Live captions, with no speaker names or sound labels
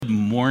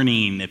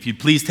morning. If you'd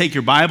please take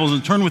your Bibles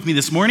and turn with me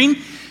this morning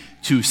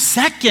to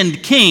 2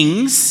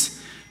 Kings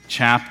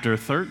chapter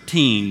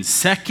 13.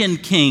 2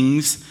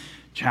 Kings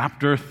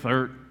chapter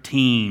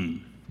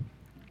 13.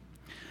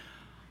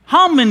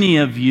 How many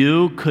of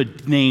you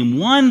could name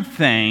one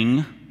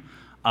thing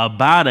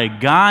about a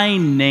guy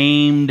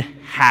named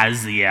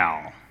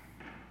Hazael?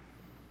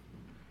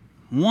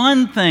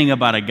 One thing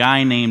about a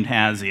guy named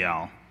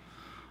Hazael.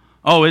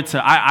 Oh,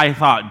 I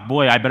thought,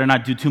 boy, I better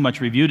not do too much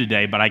review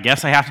today, but I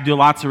guess I have to do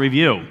lots of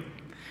review.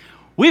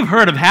 We've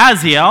heard of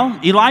Hazael.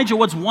 Elijah,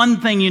 what's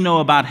one thing you know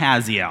about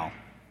Hazael?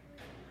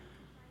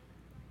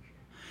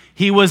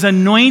 He was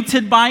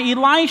anointed by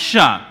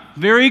Elisha.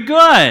 Very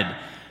good.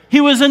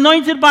 He was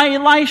anointed by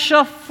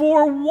Elisha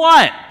for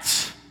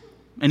what?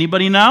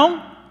 Anybody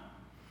know?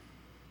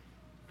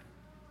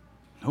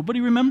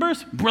 Nobody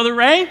remembers? Brother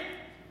Ray?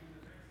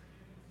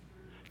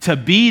 To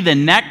be the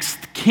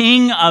next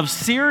king of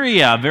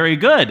Syria. Very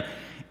good.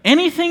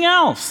 Anything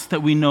else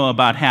that we know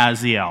about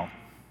Hazael?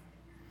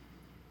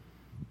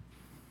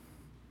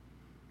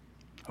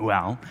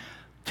 Well,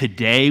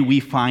 today we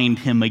find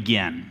him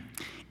again.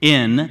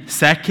 In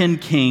 2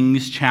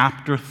 Kings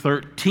chapter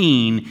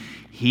 13,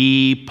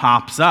 he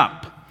pops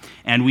up,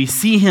 and we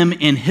see him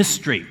in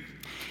history.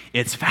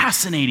 It's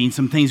fascinating,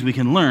 some things we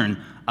can learn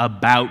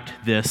about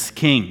this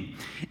king.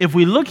 If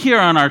we look here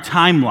on our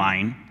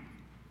timeline,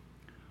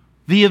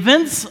 the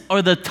events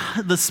or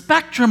the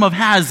spectrum of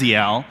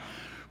Hazael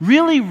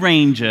really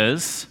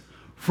ranges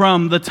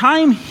from the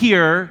time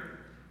here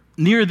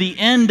near the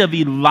end of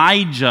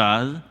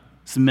Elijah's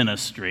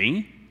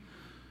ministry.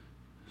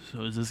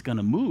 So is this going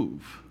to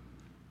move?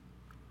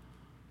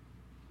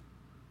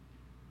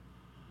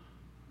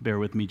 Bear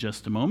with me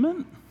just a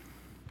moment.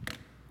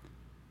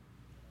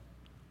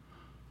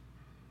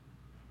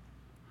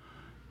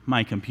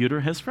 My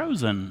computer has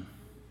frozen.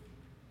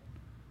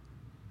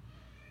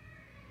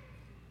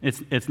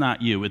 It's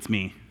not you, it's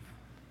me.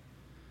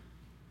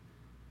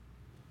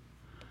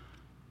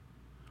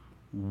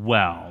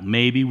 Well,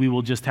 maybe we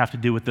will just have to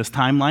do with this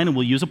timeline and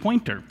we'll use a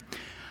pointer.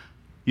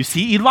 You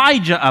see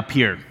Elijah up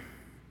here.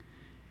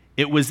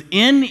 It was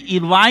in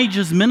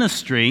Elijah's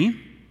ministry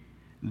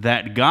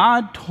that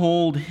God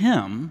told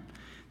him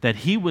that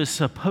he was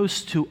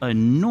supposed to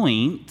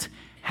anoint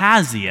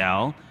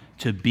Hazael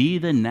to be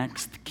the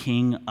next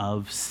king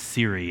of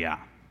Syria.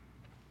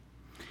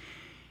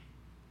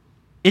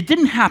 It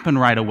didn't happen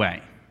right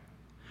away,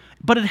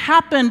 but it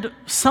happened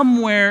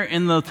somewhere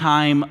in the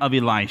time of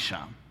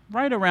Elisha,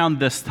 right around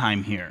this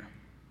time here.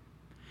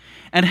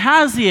 And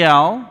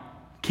Hazael,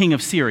 king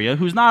of Syria,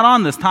 who's not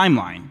on this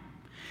timeline,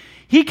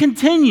 he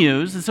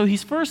continues, and so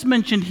he's first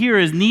mentioned here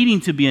as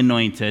needing to be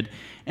anointed,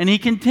 and he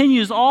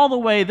continues all the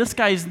way. This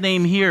guy's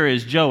name here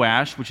is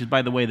Joash, which is,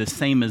 by the way, the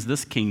same as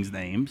this king's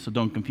name, so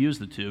don't confuse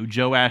the two.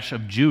 Joash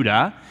of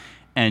Judah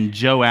and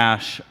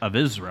Joash of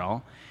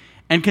Israel.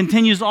 And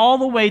continues all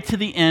the way to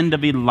the end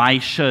of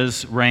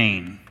Elisha's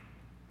reign.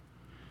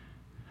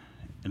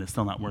 And it's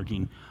still not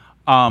working.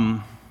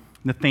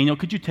 Nathaniel,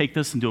 could you take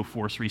this and do a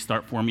force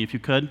restart for me if you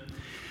could?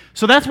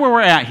 So that's where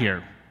we're at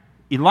here.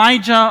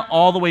 Elijah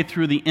all the way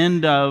through the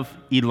end of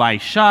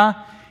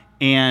Elisha,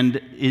 and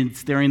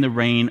it's during the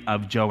reign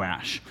of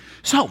Joash.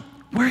 So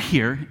we're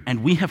here,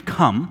 and we have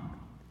come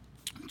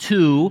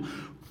to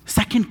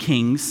 2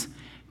 Kings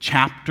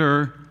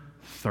chapter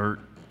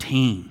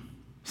 13.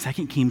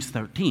 2 Kings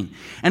 13.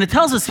 And it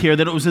tells us here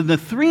that it was in the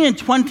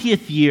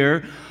 23rd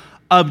year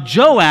of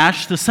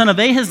Joash, the son of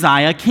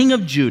Ahaziah, king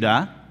of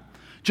Judah,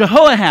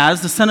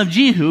 Jehoahaz, the son of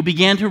Jehu,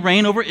 began to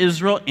reign over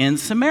Israel in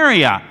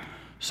Samaria.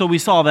 So we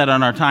saw that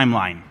on our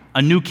timeline,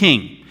 a new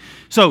king.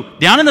 So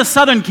down in the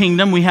southern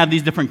kingdom, we have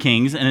these different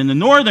kings, and in the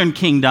northern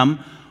kingdom,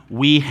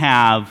 we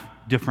have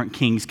different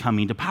kings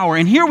coming to power.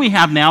 And here we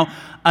have now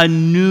a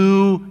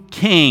new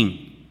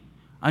king.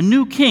 A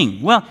new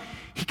king. Well,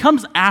 he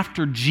comes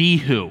after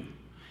Jehu.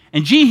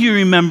 And Jehu,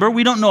 remember,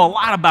 we don't know a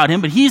lot about him,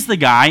 but he's the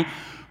guy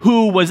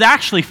who was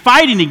actually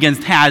fighting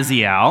against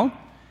Hazael,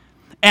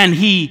 and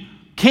he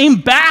came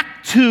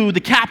back to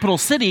the capital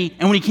city,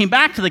 and when he came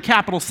back to the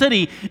capital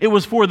city, it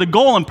was for the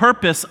goal and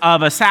purpose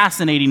of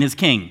assassinating his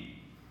king.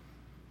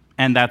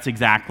 And that's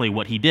exactly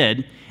what he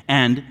did,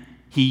 and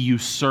he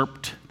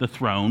usurped the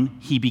throne.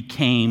 He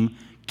became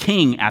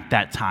king at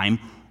that time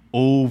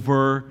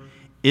over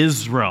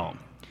Israel.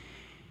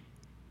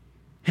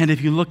 And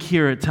if you look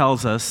here, it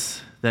tells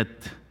us that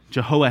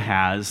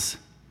Jehoahaz,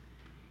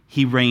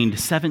 he reigned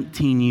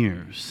 17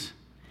 years.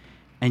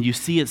 And you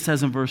see it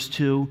says in verse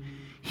 2,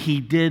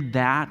 he did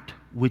that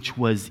which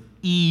was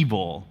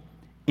evil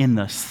in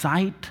the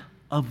sight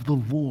of the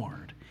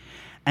Lord,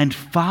 and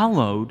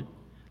followed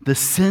the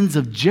sins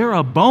of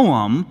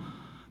Jeroboam,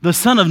 the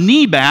son of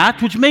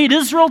Nebat, which made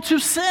Israel to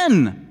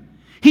sin.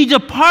 He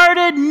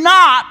departed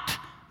not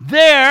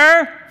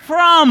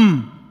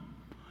therefrom.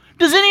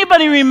 Does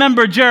anybody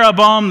remember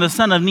Jeroboam, the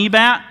son of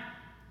Nebat?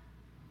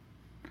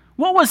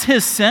 What was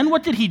his sin?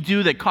 What did he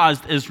do that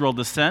caused Israel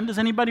to sin? Does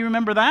anybody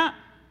remember that?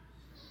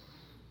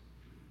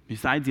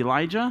 Besides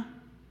Elijah?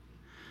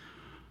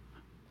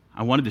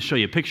 I wanted to show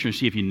you a picture and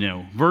see if you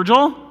knew.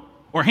 Virgil,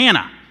 or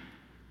Hannah?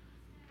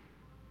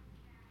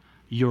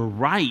 You're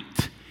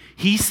right.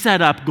 He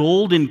set up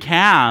golden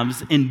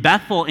calves in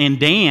Bethel and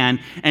Dan,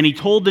 and he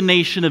told the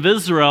nation of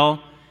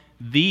Israel,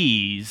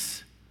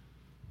 these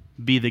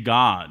be the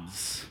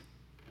gods.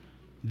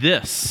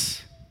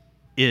 This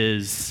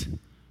is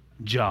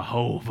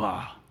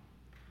Jehovah.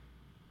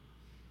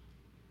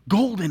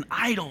 Golden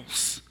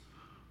idols,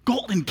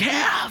 golden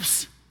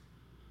calves,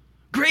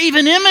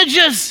 graven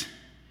images.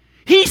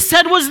 He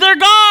said was their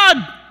God.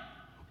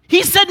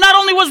 He said not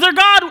only was their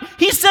God,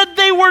 he said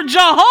they were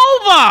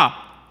Jehovah.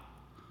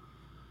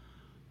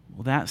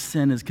 Well, that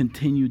sin has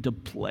continued to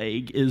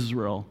plague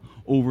Israel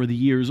over the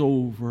years,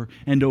 over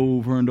and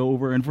over and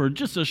over. And for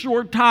just a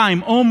short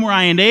time,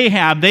 Omri and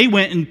Ahab, they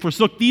went and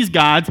forsook these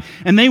gods,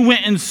 and they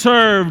went and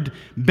served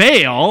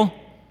Baal,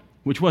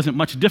 which wasn't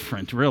much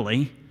different,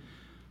 really.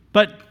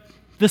 But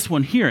this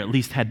one here at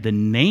least had the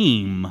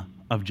name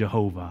of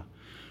Jehovah,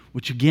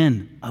 which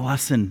again, a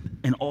lesson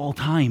in all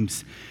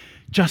times.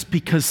 Just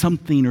because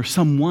something or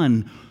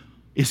someone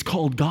is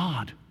called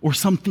God or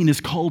something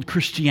is called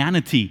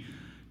Christianity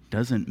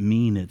doesn't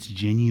mean it's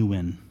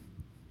genuine.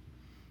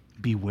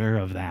 Beware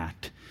of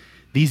that.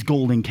 These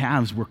golden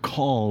calves were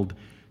called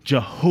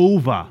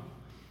Jehovah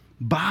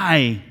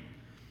by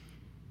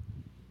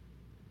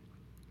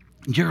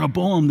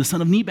Jeroboam, the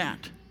son of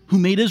Nebat, who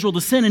made Israel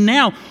to sin. And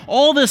now,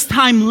 all this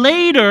time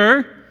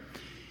later,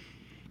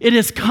 it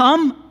has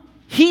come.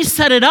 He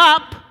set it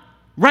up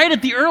right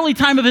at the early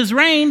time of his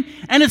reign,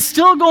 and it's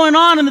still going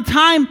on in the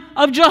time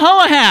of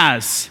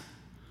Jehoahaz.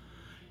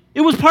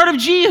 It was part of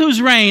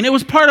Jehu's reign. It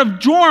was part of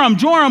Joram.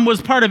 Joram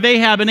was part of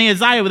Ahab and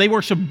Ahaziah. They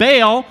worshiped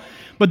Baal,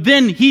 but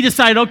then he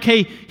decided,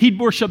 okay, he'd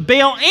worship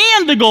Baal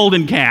and the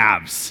golden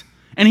calves.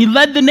 And he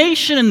led the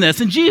nation in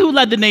this, and Jehu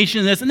led the nation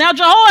in this, and now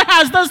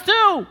Jehoahaz does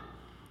too.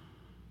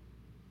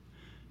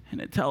 And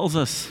it tells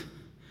us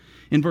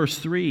in verse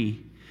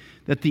 3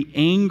 that the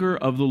anger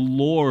of the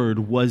Lord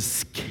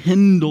was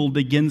kindled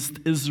against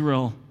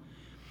Israel,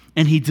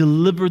 and he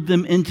delivered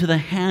them into the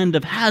hand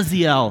of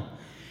Hazael,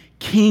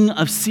 king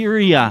of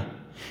Syria,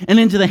 and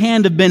into the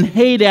hand of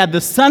Ben-Hadad,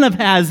 the son of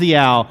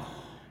Hazael,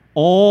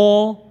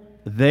 all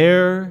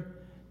their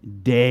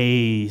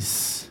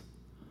days.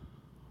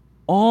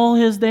 All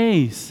his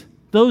days.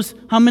 Those,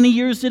 how many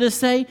years did it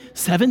say?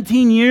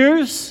 17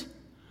 years?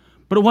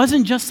 But it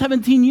wasn't just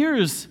 17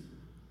 years.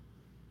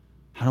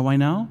 How do I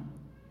know?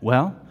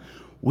 Well,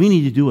 we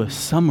need to do a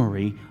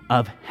summary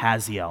of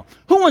Hazael.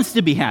 Who wants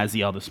to be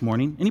Hazael this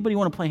morning? Anybody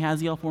want to play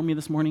Hazael for me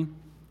this morning?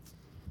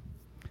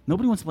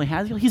 Nobody wants to play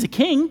Hazael? He's a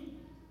king.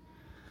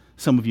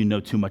 Some of you know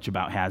too much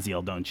about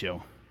Hazael, don't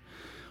you?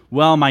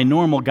 Well, my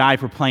normal guy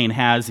for playing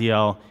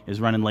Hazael is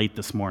running late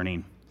this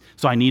morning,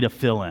 so I need a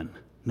fill-in.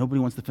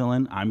 Nobody wants to fill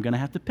in? I'm going to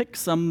have to pick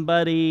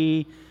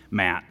somebody.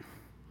 Matt.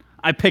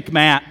 I pick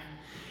Matt.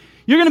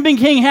 You're going to be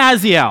King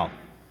Hazael.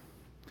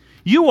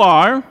 You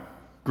are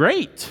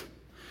great.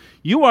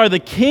 You are the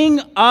king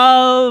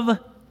of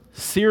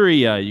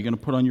Syria. You're going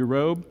to put on your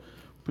robe,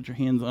 put your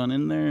hands on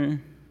in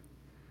there.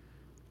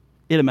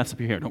 It'll mess up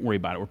your hair. Don't worry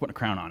about it. We're putting a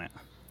crown on it.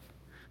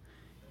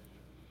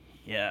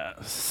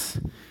 Yes.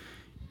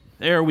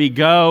 There we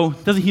go.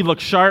 Doesn't he look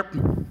sharp?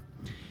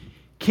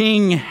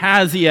 King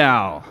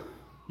Hazael,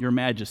 your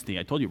majesty.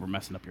 I told you we're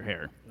messing up your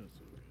hair.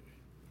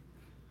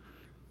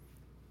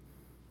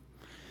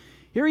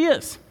 Here he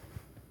is.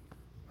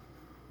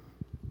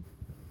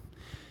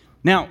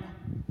 Now,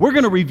 we're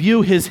going to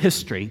review his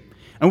history,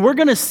 and we're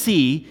going to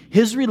see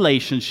his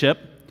relationship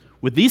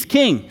with these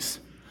kings.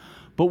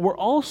 But we're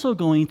also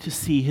going to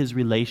see his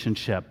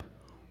relationship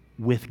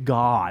with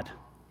God.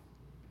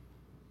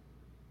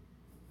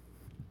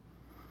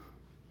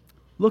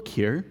 Look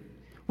here.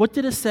 What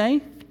did it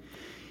say?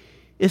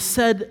 It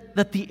said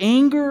that the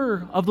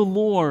anger of the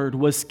Lord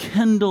was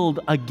kindled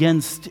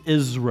against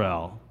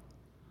Israel.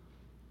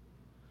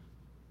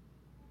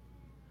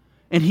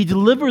 And he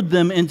delivered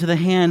them into the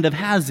hand of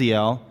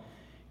Hazael,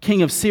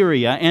 king of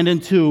Syria, and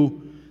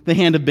into the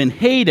hand of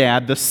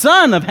Ben-Hadad, the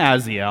son of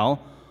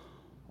Hazael,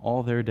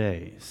 all their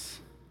days.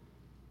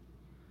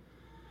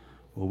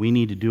 Well, we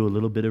need to do a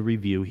little bit of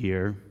review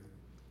here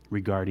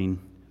regarding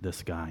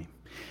this guy.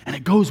 And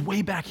it goes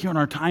way back here on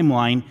our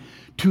timeline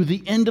to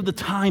the end of the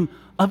time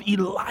of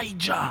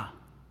Elijah,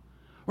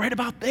 right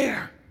about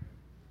there.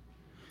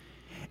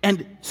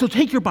 And so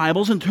take your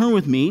Bibles and turn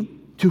with me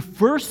to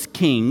 1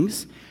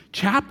 Kings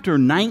chapter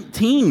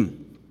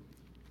 19.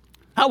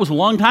 That was a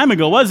long time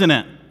ago, wasn't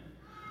it?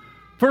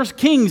 1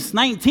 Kings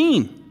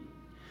 19.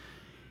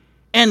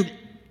 And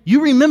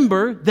you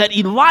remember that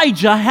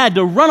Elijah had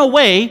to run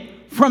away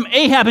from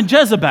Ahab and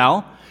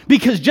Jezebel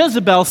because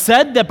Jezebel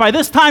said that by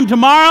this time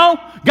tomorrow,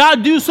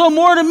 God do so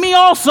more to me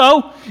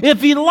also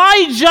if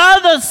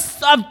Elijah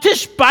of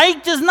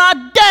Tishbite is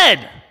not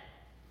dead.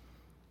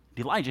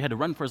 Elijah had to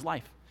run for his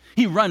life.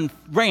 He ran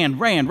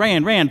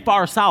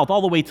far south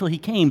all the way till he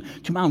came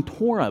to Mount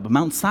Horeb,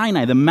 Mount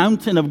Sinai, the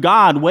mountain of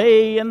God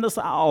way in the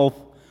south.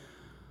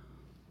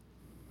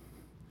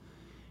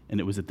 And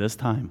it was at this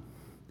time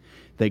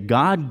that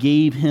God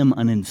gave him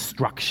an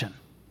instruction.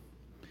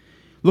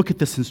 Look at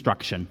this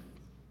instruction.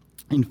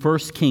 in 1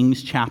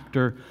 Kings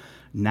chapter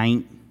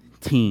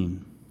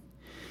 19.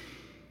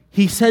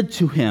 He said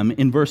to him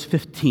in verse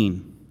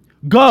 15,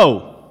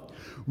 "Go,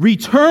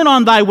 return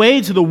on thy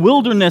way to the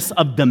wilderness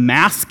of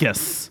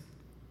Damascus."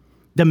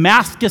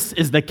 Damascus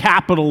is the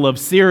capital of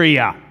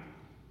Syria.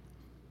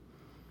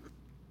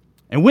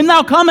 "And when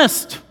thou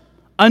comest,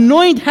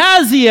 anoint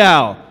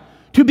Hazael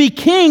to be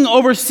king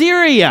over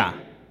Syria.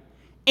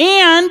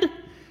 And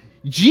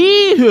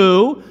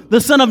Jehu, the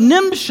son of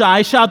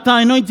Nimshi, shalt thou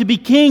anoint to be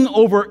king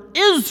over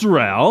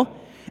Israel.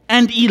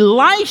 And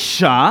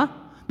Elisha,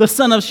 the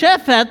son of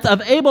Shaphat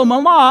of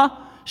Abel-Meholah,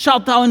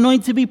 shalt thou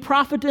anoint to be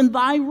prophet in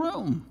thy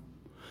room."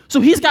 So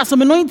he's got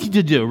some anointing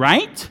to do,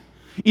 right?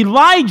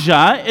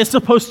 Elijah is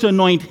supposed to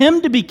anoint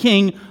him to be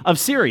king of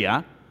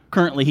Syria.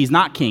 Currently, he's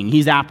not king.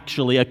 He's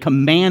actually a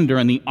commander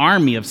in the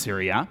army of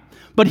Syria.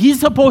 But he's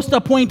supposed to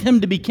appoint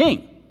him to be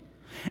king.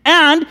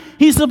 And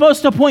he's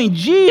supposed to appoint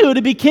Jehu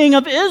to be king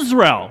of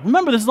Israel.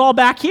 Remember, this is all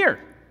back here.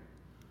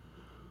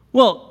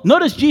 Well,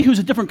 notice Jehu's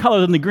a different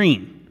color than the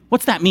green.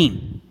 What's that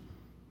mean?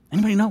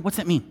 Anybody know? What's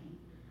that mean?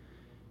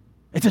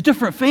 It's a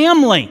different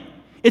family.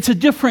 It's a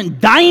different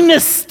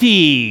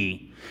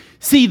dynasty.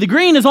 See, the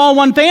green is all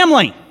one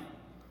family.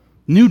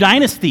 New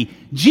dynasty.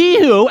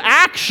 Jehu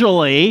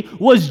actually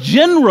was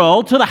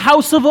general to the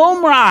house of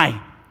Omri.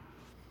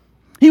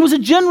 He was a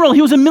general.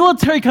 He was a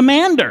military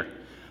commander.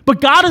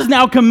 But God has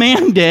now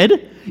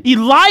commanded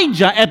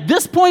Elijah at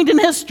this point in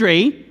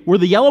history, where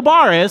the yellow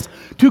bar is,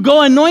 to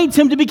go anoint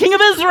him to be king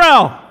of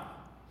Israel.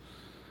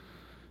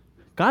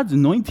 God's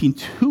anointing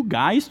two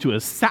guys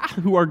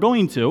who are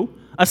going to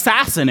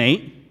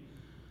assassinate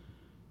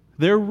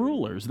their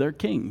rulers, their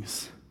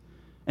kings.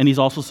 And he's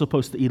also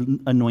supposed to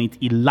anoint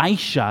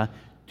Elisha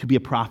to be a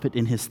prophet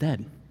in his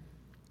stead.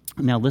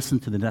 Now listen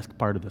to the next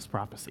part of this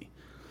prophecy.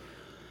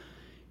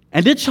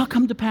 "And it shall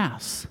come to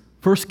pass,"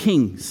 1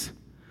 Kings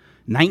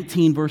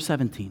 19, verse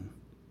 17,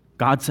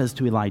 God says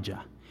to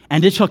Elijah,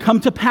 "And it shall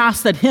come to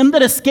pass that him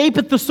that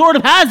escapeth the sword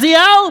of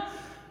Hazael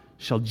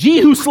shall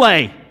Jehu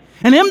slay,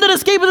 and him that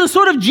escapeth the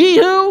sword of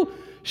Jehu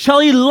shall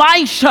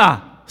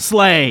Elisha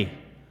slay."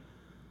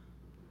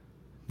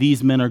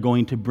 These men are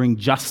going to bring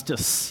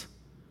justice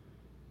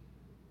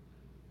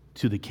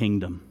to the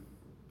kingdom.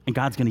 And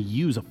God's going to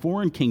use a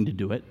foreign king to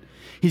do it.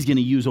 He's going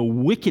to use a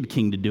wicked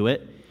king to do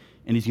it.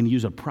 And he's going to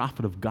use a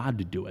prophet of God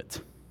to do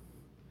it.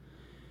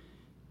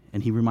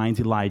 And he reminds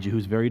Elijah,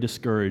 who's very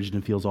discouraged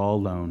and feels all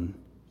alone,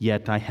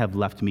 "Yet I have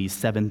left me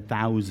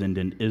 7,000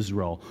 in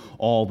Israel,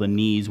 all the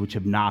knees which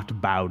have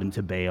not bowed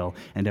unto Baal,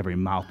 and every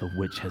mouth of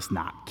which has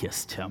not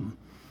kissed him."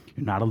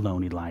 You're not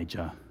alone,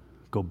 Elijah.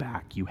 Go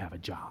back. You have a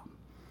job.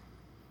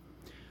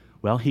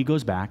 Well, he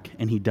goes back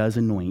and he does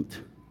anoint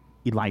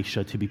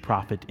Elisha to be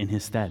prophet in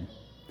his stead.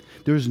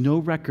 There's no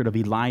record of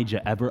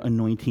Elijah ever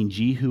anointing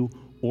Jehu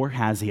or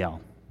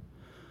Hazael.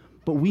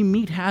 But we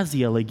meet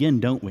Hazael again,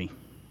 don't we?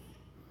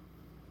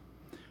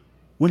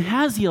 When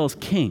Hazael's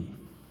king,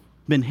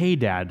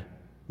 Ben-Hadad,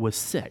 was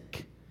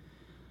sick,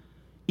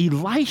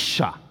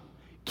 Elisha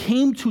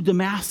came to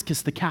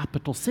Damascus, the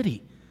capital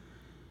city,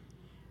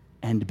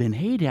 and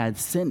Ben-Hadad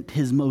sent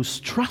his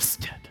most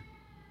trusted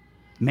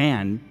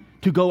man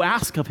to go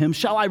ask of him,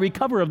 "Shall I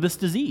recover of this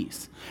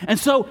disease?" And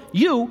so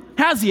you,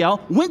 Hazael,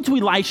 went to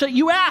Elisha,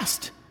 you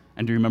asked.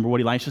 And do you remember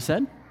what Elisha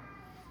said?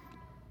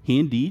 "He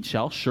indeed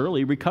shall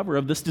surely recover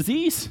of this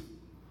disease."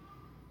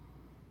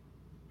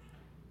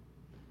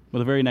 Well,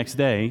 the very next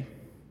day, do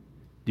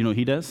you know what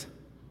he does?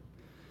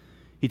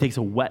 He takes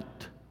a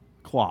wet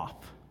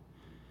cloth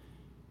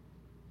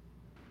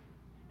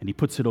and he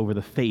puts it over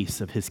the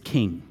face of his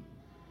king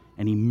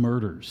and he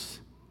murders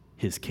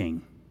his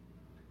king.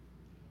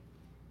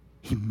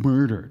 He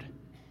murdered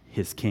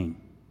his king.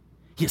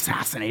 He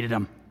assassinated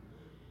him.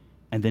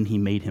 And then he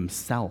made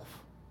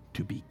himself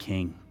to be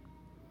king.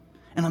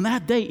 And on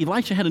that day,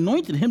 Elisha had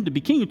anointed him to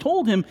be king, and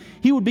told him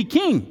he would be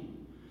king.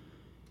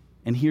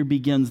 And here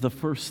begins the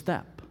first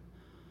step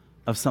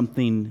of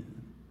something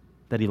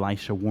that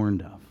Elisha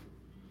warned of.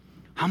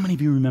 How many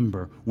of you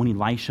remember when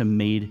Elisha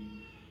made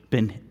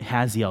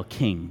Ben-Hazael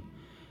king?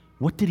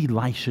 What did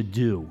Elisha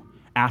do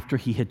after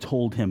he had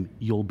told him,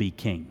 "You'll be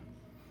king"?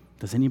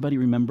 Does anybody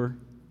remember?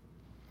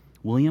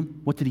 William,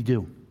 what did he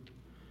do?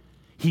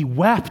 He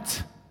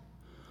wept.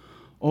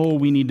 Oh,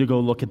 we need to go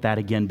look at that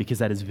again because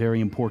that is very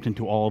important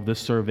to all of this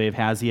survey of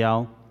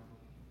Hazael.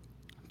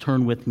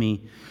 Turn with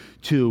me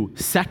to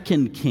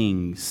 2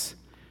 Kings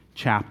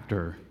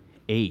chapter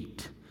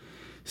 8.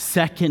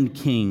 2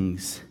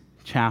 Kings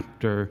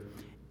chapter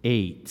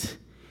 8.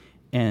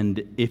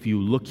 And if you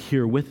look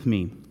here with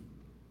me,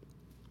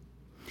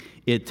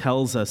 it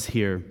tells us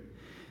here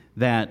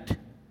that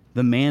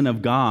the man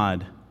of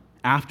God,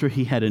 after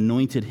he had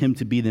anointed him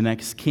to be the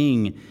next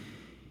king,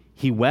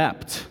 he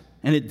wept,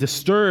 and it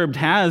disturbed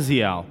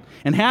Hazael.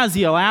 And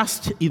Hazael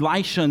asked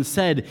Elisha and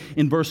said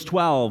in verse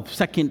 12,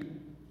 2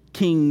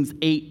 Kings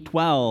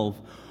 8:12,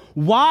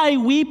 "Why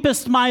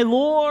weepest my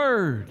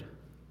Lord?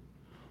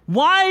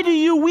 Why do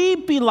you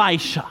weep,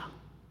 Elisha?"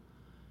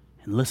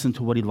 And listen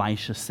to what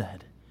Elisha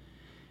said.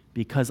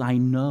 "Because I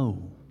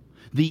know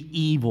the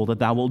evil that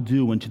thou wilt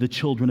do unto the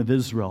children of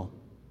Israel.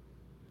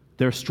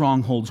 Their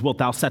strongholds wilt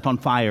thou set on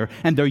fire,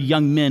 and their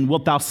young men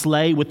wilt thou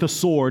slay with the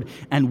sword,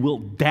 and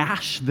wilt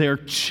dash their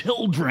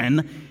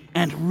children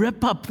and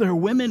rip up their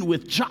women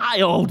with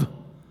child.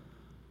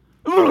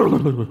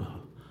 No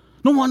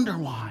wonder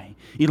why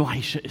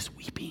Elisha is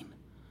weeping.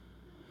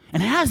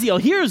 And Hazael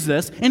hears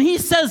this, and he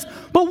says,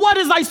 but what,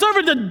 is thy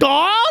servant a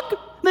dog,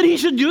 that he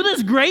should do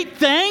this great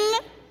thing?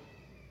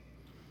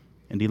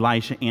 And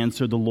Elisha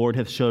answered, the Lord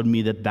hath showed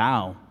me that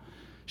thou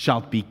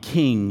shalt be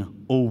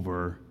king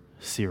over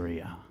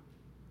Syria.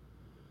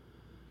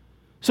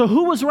 So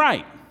who was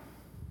right?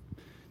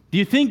 Do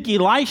you think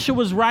Elisha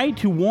was right,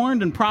 who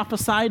warned and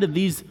prophesied of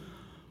these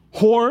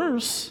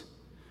horrors,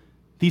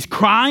 these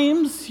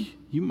crimes?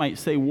 You might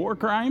say war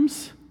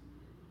crimes.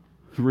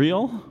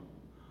 Real?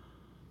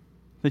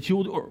 That you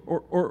would,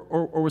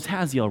 or was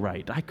Hazael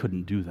right? I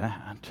couldn't do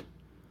that.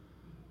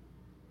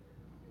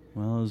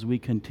 Well, as we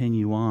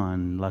continue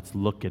on, let's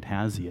look at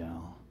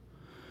Hazael.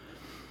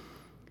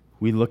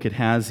 We look at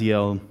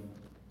Hazael.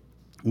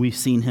 We've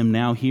seen him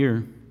now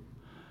here.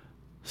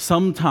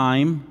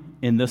 Sometime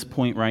in this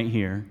point right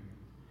here,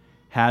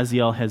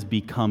 Hazael has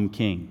become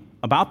king.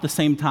 About the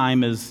same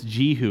time as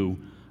Jehu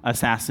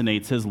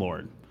assassinates his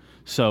lord.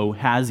 So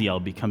Hazael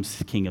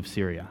becomes king of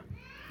Syria.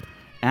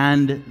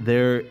 And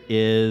there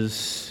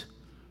is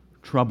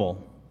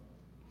trouble.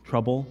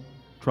 Trouble,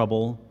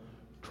 trouble,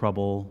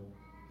 trouble,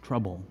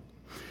 trouble.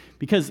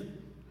 Because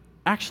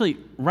actually,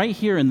 right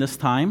here in this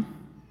time,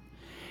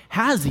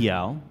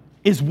 Hazael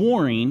is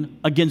warring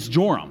against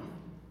Joram.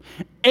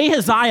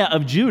 Ahaziah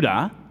of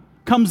Judah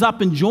comes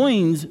up and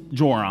joins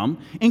Joram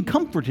in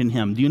comforting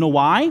him. Do you know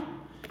why?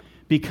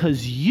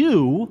 Because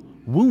you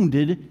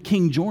wounded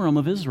King Joram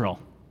of Israel.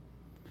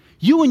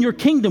 You and your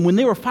kingdom, when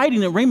they were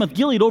fighting at Ramoth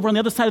Gilead over on the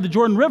other side of the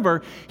Jordan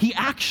River, he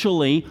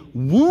actually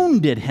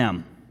wounded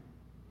him.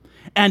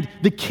 And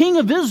the king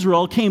of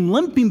Israel came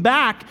limping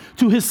back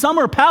to his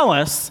summer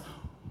palace,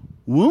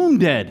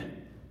 wounded.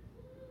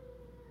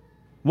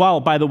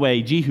 While, by the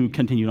way, Jehu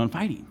continued on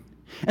fighting.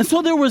 And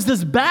so there was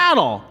this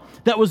battle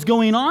that was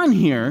going on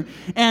here,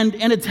 and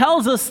it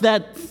tells us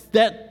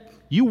that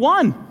you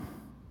won.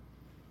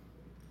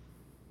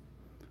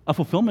 A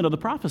fulfillment of the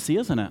prophecy,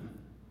 isn't it?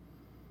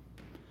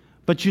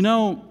 But you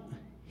know,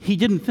 he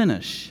didn't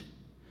finish.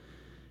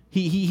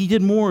 He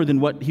did more than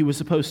what he was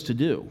supposed to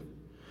do.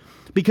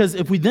 Because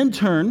if we then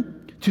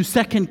turn to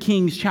 2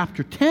 Kings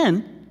chapter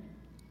 10,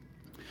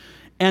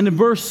 and in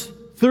verse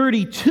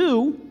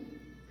 32,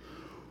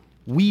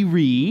 we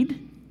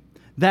read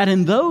that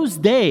in those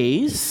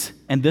days,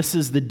 and this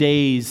is the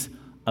days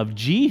of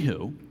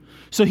Jehu,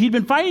 so he'd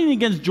been fighting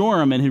against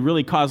Joram and had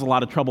really caused a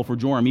lot of trouble for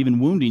Joram, even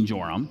wounding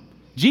Joram.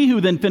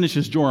 Jehu then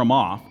finishes Joram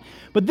off.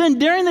 But then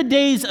during the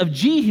days of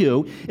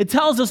Jehu, it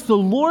tells us the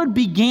Lord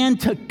began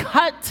to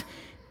cut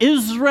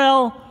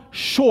Israel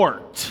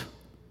short.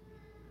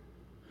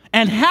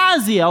 And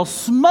Hazael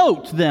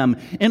smote them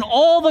in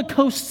all the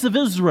coasts of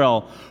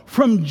Israel,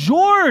 from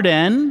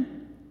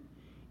Jordan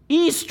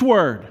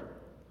eastward,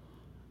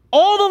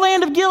 all the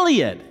land of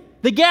Gilead,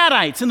 the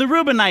Gadites and the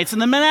Reubenites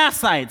and the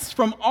Manassites,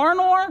 from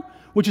Arnor,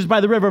 which is by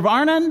the river of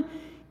Arnon,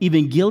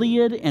 even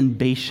Gilead and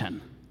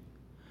Bashan.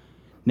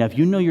 Now, if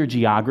you know your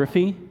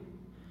geography,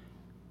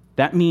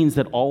 that means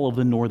that all of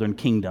the northern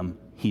kingdom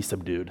he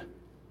subdued.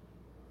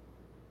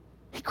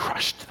 He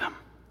crushed them.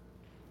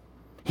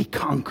 He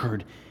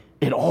conquered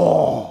it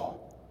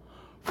all.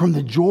 From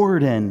the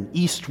Jordan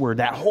eastward,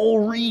 that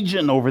whole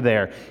region over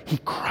there, he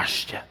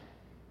crushed it.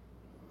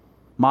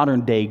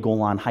 Modern day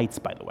Golan Heights,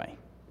 by the way.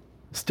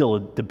 Still a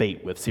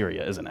debate with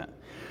Syria, isn't it?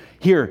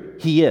 Here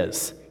he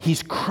is.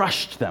 He's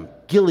crushed them.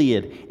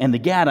 Gilead and the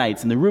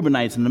Gadites and the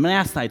Reubenites and the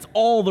Manassites,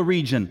 all the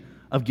region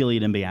of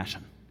Gilead and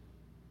Bashan.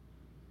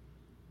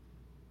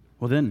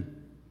 Well,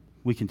 then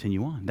we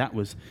continue on. That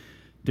was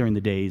during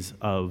the days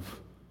of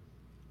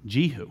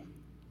Jehu.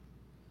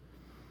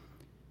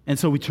 And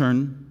so we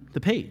turn the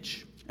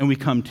page and we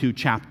come to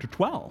chapter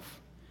 12.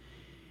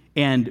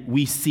 And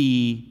we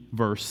see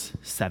verse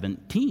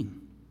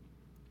 17.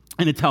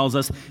 And it tells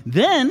us,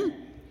 then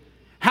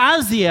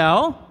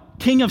Hazael,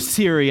 king of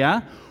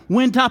Syria,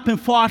 went up and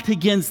fought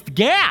against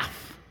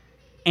Gath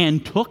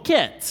and took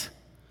it.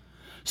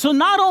 So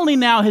not only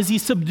now has he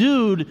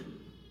subdued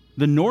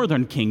the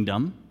northern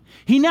kingdom,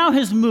 he now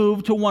has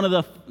moved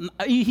to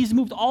he's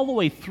moved all the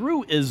way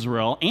through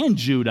Israel and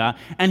Judah,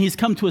 and he's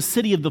come to a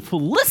city of the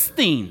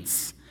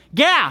Philistines,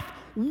 Gath,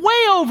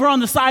 way over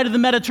on the side of the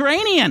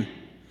Mediterranean.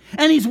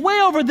 And he's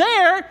way over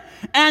there,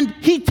 and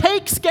he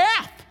takes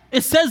Gath.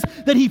 It says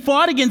that he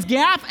fought against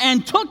Gath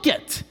and took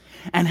it.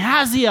 And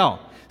Hazael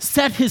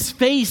set his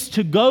face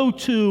to go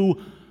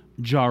to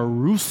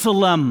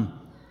Jerusalem.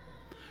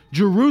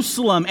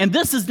 Jerusalem. And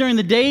this is during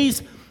the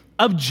days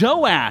of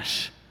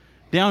Joash.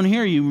 Down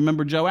here, you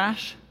remember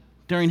Joash?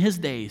 During his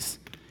days.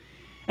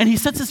 And he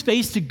sets his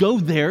face to go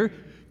there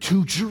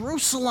to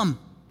Jerusalem.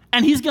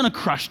 And he's going to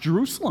crush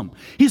Jerusalem.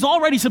 He's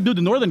already subdued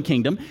the northern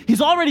kingdom.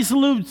 He's already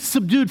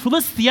subdued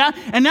Philistia.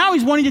 And now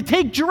he's wanting to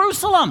take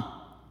Jerusalem.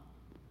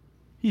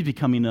 He's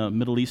becoming a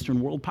Middle Eastern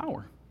world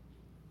power.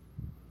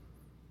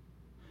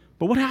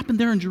 But what happened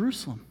there in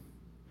Jerusalem?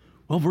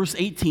 Well, verse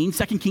 18,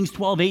 2 Kings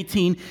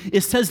 12:18, it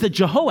says that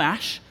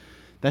Jehoash,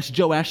 that's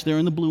Joash there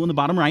in the blue in the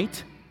bottom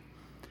right,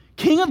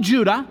 king of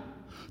Judah,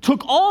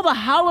 took all the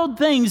hallowed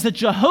things that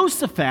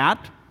Jehoshaphat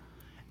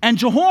and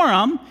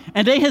Jehoram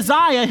and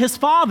Ahaziah, his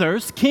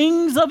fathers,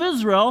 kings of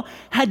Israel,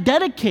 had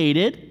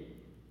dedicated,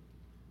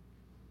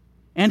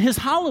 and his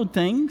hallowed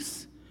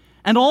things,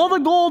 and all the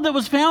gold that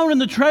was found in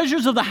the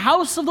treasures of the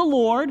house of the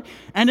Lord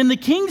and in the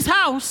king's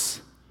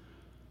house,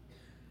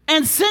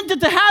 and sent it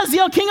to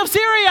Hazael, king of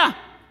Syria.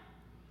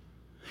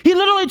 He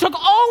literally took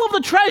all of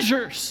the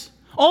treasures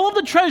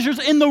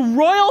in the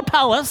royal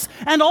palace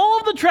and all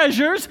of the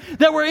treasures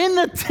that were in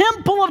the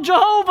temple of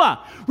Jehovah.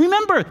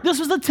 Remember, this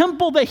was the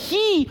temple that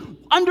he,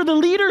 under the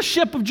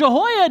leadership of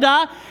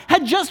Jehoiada,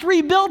 had just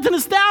rebuilt and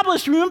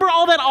established. Remember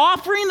all that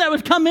offering that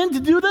would come in to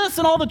do this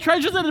and all the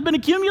treasures that had been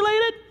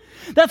accumulated?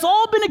 That's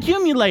all been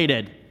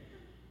accumulated.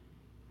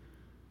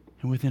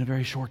 And within a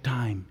very short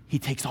time, he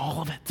takes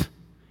all of it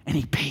and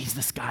he pays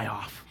this guy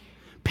off,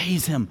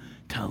 pays him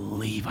to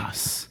leave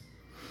us.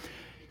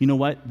 You know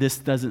what? This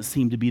doesn't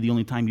seem to be the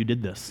only time you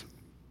did this.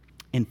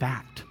 In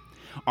fact,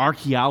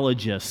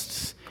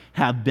 archaeologists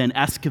have been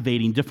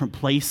excavating different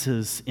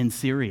places in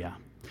Syria,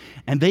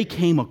 and they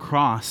came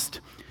across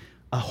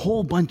a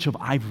whole bunch of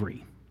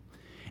ivory,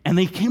 and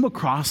they came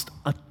across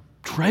a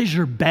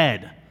treasure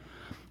bed.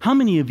 How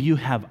many of you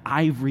have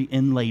ivory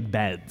inlaid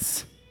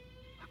beds?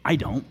 I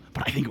don't,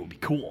 but I think it would be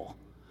cool.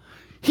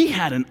 He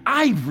had an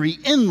ivory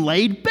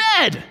inlaid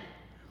bed.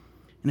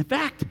 And in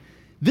fact,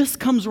 this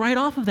comes right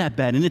off of that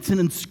bed, and it's an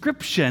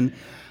inscription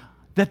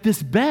that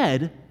this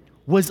bed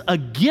was a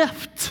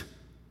gift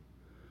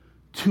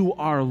to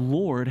our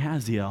Lord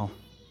Hazael.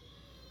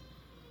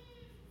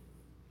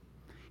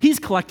 He's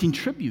collecting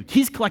tribute.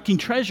 He's collecting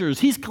treasures.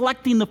 He's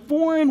collecting the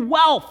foreign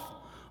wealth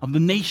of the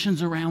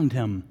nations around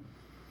him.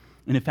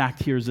 And in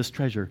fact, here's this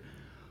treasure,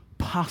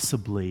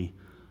 possibly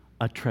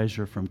a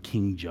treasure from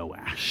King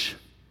Joash,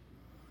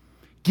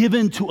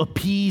 given to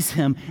appease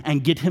him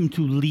and get him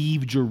to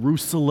leave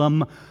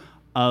Jerusalem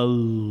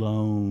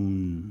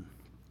alone.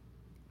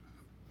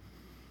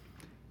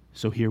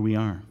 So here we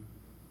are.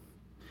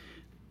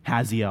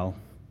 Hazael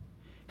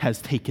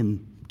has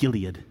taken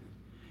Gilead,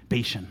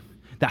 Bashan,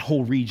 that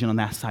whole region on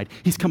that side.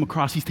 He's come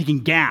across, he's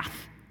taken Gath.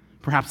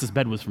 Perhaps this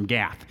bed was from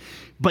Gath.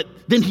 But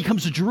then he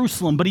comes to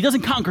Jerusalem, but he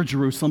doesn't conquer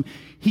Jerusalem.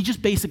 He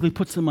just basically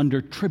puts them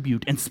under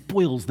tribute and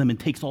spoils them and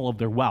takes all of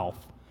their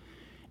wealth.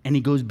 And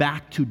he goes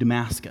back to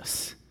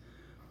Damascus.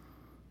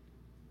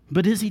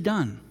 But is he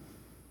done?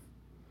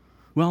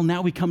 Well,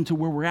 now we come to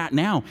where we're at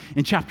now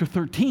in chapter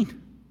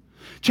 13.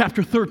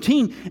 Chapter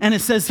 13, and it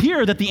says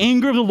here that the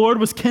anger of the Lord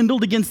was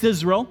kindled against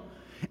Israel,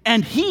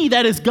 and he,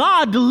 that is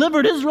God,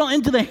 delivered Israel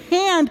into the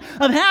hand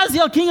of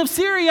Hazael, king of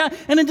Syria,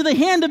 and into the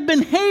hand of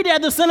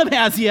Ben-Hadad, the son of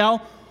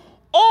Hazael,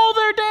 all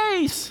their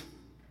days.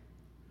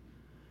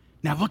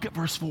 Now look at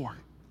verse 4.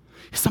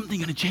 Is something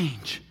going to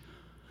change?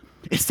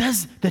 It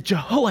says that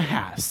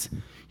Jehoahaz,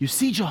 you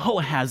see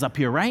Jehoahaz up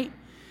here, right?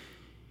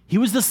 He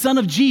was the son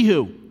of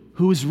Jehu,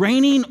 who was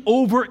reigning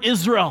over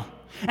Israel.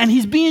 And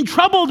he's being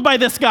troubled by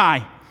this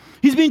guy.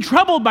 He's being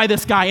troubled by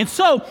this guy. And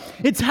so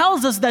it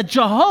tells us that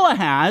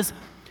Jehoahaz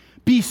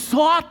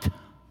besought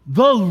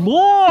the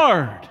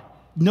Lord.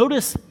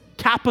 Notice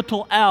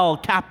capital L,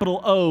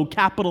 capital O,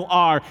 capital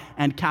R,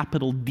 and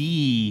capital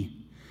D.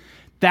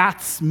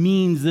 That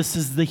means this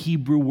is the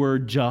Hebrew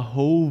word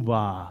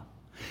Jehovah.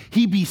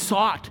 He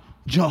besought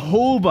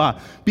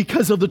Jehovah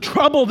because of the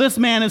trouble this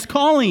man is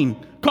causing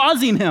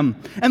him.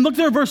 And look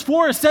there at verse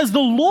 4, it says, the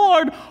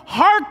Lord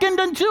hearkened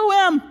unto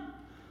him.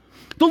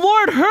 The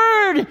Lord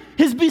heard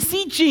his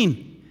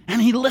beseeching,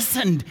 and he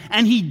listened,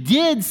 and he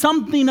did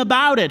something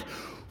about it.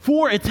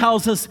 For it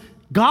tells us,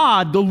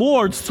 God, the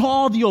Lord,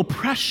 saw the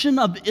oppression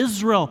of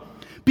Israel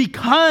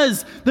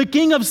because the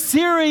king of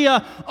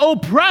Syria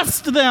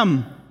oppressed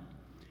them.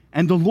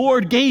 And the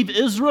Lord gave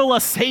Israel a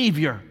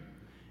savior.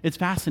 It's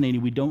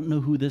fascinating. We don't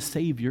know who this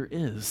savior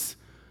is.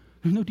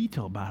 There's no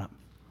detail about it.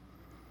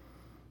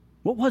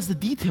 What was the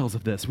details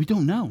of this? We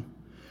don't know.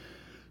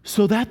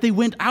 So that they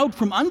went out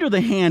from under the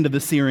hand of the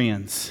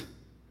Syrians,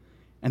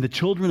 and the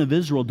children of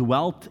Israel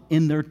dwelt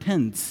in their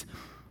tents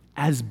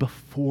as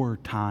before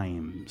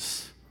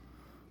times.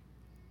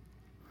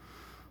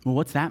 Well,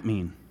 what's that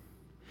mean?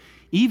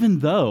 Even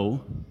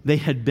though they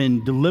had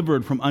been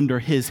delivered from under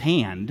his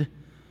hand,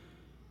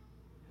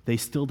 they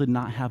still did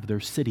not have their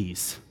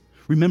cities.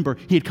 Remember,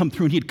 he had come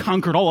through and he had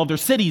conquered all of their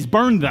cities,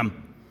 burned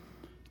them,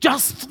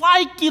 just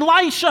like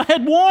Elisha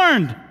had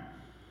warned.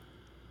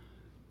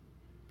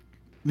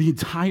 The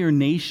entire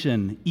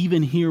nation,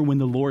 even here when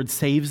the Lord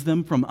saves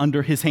them from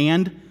under his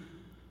hand,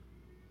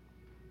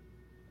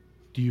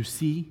 do you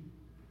see?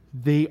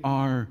 They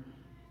are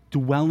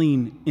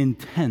dwelling in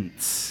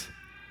tents.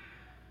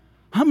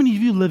 How many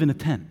of you live in a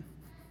tent?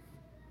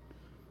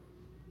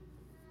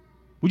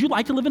 Would you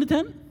like to live in a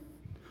tent?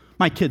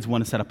 My kids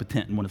want to set up a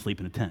tent and want to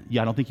sleep in a tent.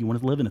 Yeah, I don't think you want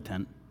to live in a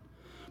tent.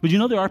 But you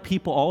know there are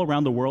people all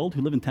around the world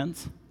who live in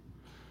tents? Do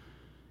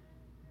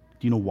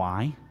you know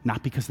why?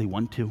 Not because they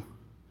want to.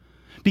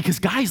 because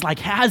guys like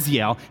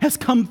Hazael has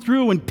come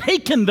through and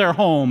taken their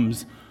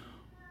homes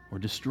or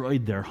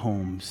destroyed their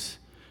homes,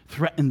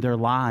 threatened their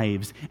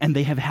lives, and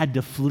they have had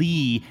to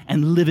flee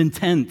and live in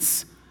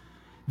tents.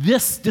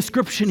 This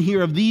description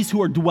here of these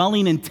who are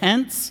dwelling in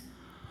tents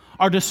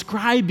are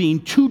describing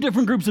two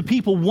different groups of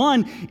people.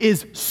 One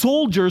is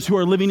soldiers who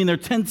are living in their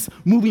tents,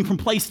 moving from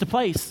place to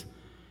place.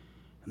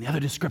 And the other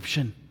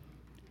description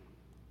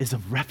is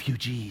of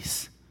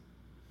refugees.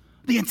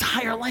 The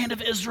entire land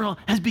of Israel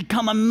has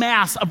become a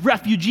mass of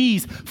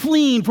refugees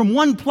fleeing from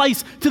one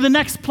place to the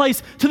next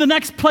place to the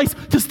next place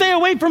to stay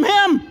away from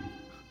him.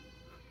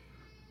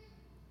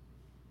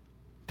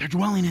 They're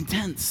dwelling in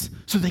tents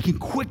so they can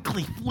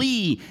quickly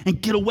flee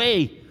and get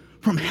away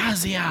from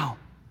Hazael.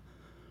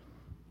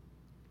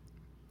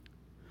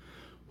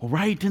 Well,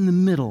 right in the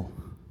middle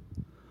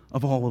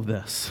of all of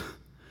this,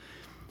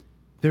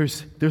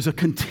 there's a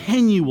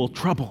continual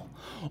trouble.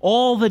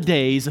 All the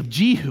days of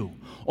Jehu,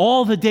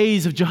 all the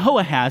days of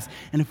Jehoahaz,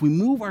 and if we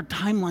move our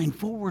timeline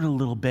forward a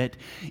little bit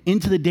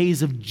into the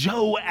days of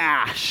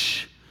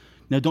Joash.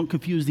 Now, don't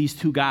confuse these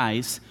two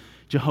guys,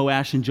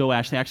 Jehoash and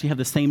Joash. They actually have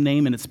the same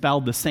name, and it's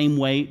spelled the same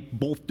way,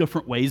 both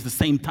different ways, the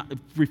same time,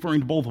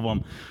 referring to both of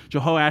them.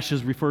 Jehoash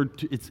is referred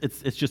to,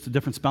 it's just a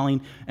different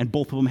spelling, and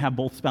both of them have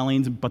both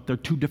spellings, but they're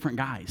two different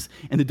guys.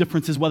 And the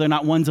difference is whether or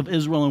not one's of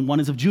Israel and one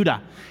is of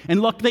Judah.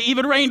 And look, they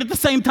even reigned at the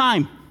same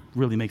time.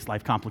 Really makes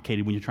life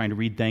complicated when you're trying to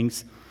read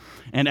things.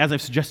 And as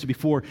I've suggested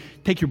before,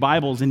 take your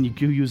Bibles and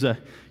you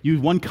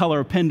use one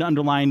color, a pen to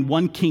underline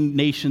one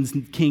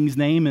king's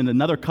name, and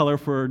another color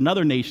for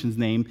another nation's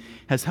name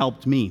has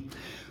helped me.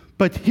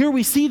 But here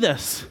we see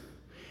this.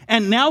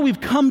 And now we've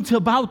come to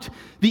about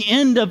the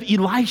end of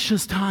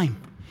Elisha's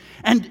time.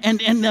 And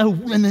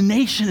the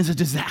nation is a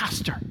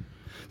disaster.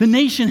 The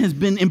nation has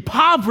been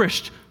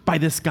impoverished by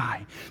this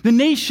guy. The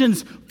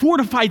nation's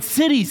fortified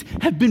cities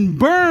have been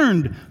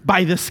burned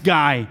by this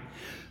guy.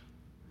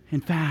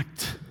 In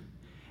fact,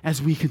 as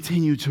we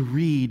continue to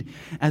read,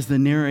 as the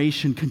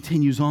narration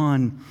continues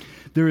on,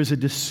 there is a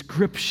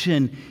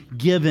description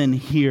given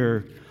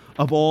here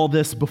of all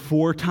this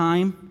before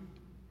time.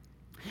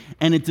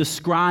 And it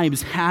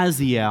describes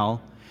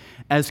Hazael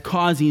as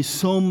causing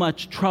so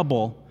much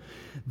trouble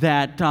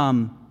that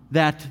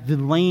the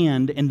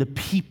land and the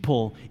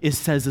people, it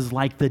says, is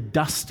like the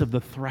dust of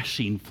the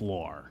threshing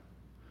floor.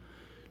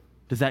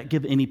 Does that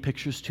give any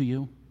pictures to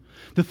you?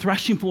 The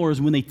threshing floor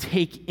is when they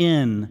take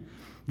in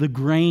the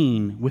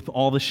grain with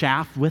all the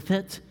chaff with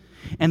it,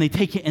 and they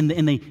take it and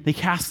they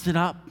cast it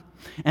up,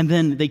 and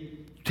then they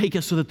take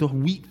it so that the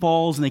wheat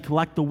falls, and they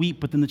collect the wheat,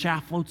 but then the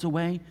chaff floats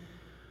away.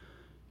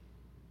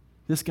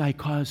 This guy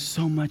caused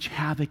so much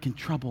havoc and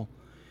trouble,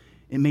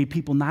 it made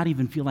people not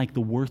even feel like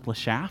the worthless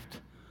shaft,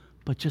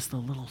 but just the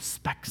little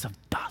specks of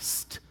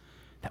dust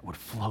that would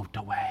float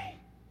away.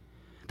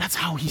 That's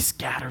how he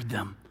scattered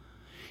them.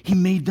 He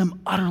made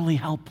them utterly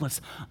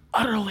helpless,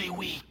 utterly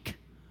weak.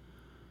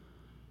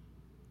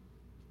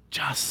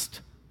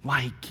 Just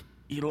like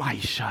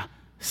Elisha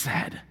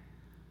said.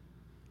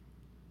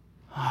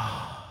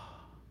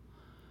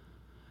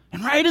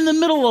 And right in the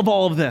middle of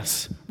all of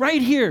this,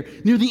 right here,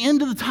 near the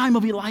end of the time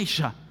of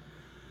Elisha,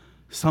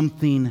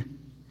 something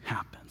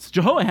happens.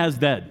 Jehoahaz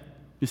dead.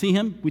 You see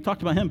him? We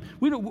talked about him.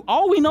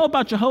 All we know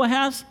about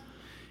Jehoahaz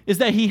is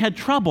that he had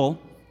trouble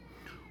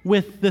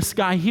with this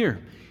guy here.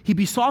 He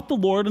besought the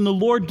Lord, and the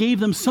Lord gave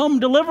them some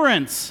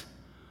deliverance,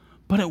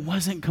 but it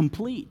wasn't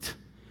complete.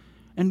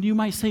 And you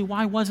might say,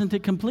 why wasn't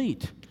it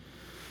complete?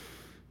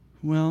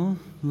 Well,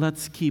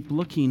 let's keep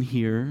looking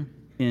here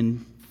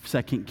in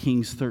 2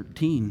 Kings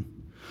 13.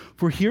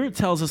 For here it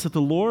tells us that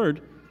the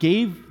Lord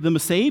gave them a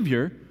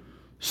Savior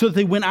so that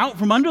they went out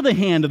from under the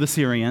hand of the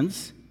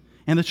Syrians,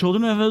 and the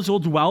children of Israel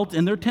dwelt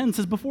in their tents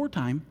as before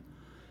time.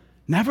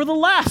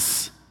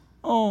 Nevertheless,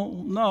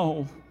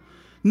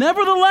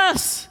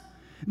 nevertheless,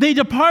 they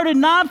departed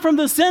not from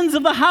the sins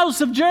of the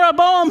house of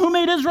Jeroboam, who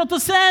made Israel to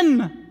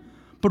sin,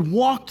 but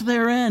walked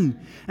therein,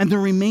 and there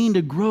remained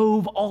a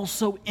grove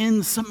also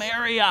in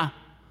Samaria.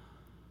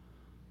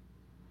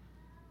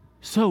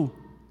 So,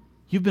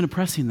 you've been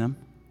oppressing them.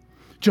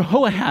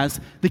 Jehoahaz,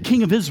 the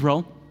king of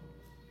Israel,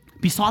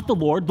 besought the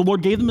Lord. The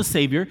Lord gave them a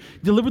Savior,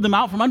 delivered them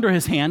out from under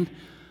his hand,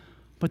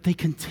 but they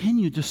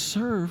continued to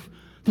serve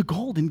the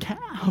golden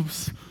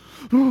calves.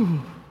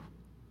 Ooh.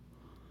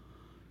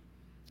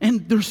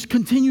 And there's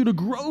continued a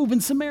grove in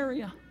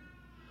Samaria.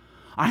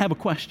 I have a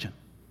question.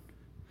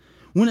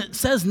 When it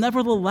says,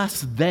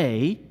 nevertheless,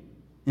 they,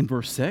 in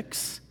verse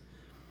 6,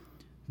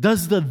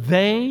 does the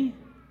they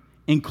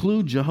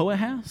include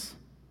Jehoahaz,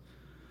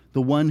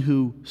 the one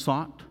who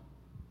sought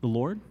the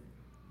Lord?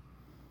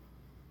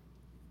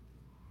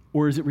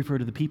 Or does it refer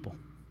to the people?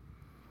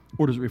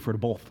 Or does it refer to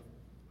both?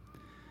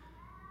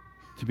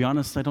 To be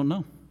honest, I don't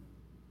know.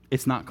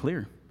 It's not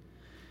clear.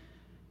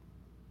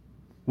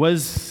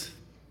 Was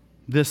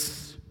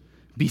this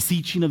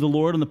beseeching of the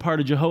Lord on the part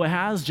of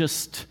Jehoahaz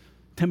just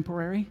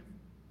temporary?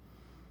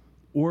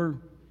 Or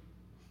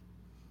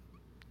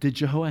did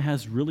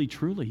Jehoahaz really,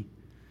 truly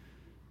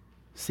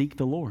seek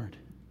the Lord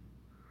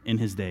in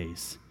his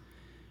days?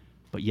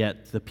 But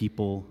yet the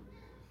people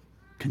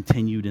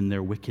continued in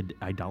their wicked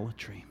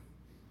idolatry.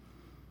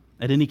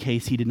 In any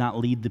case, he did not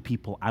lead the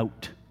people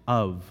out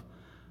of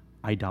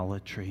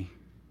idolatry.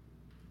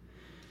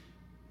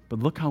 But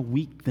look how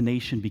weak the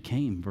nation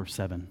became, verse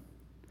 7.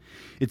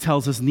 It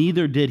tells us,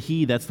 neither did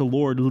he, that's the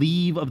Lord,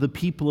 leave of the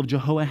people of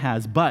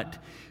Jehoahaz, but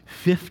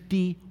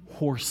 50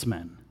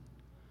 horsemen.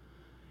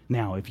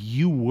 Now, if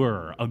you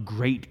were a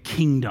great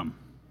kingdom,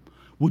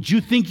 would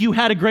you think you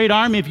had a great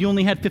army if you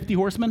only had 50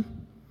 horsemen?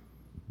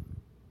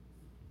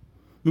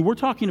 I mean, we're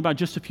talking about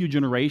just a few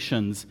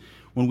generations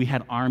when we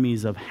had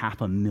armies of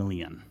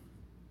 500,000.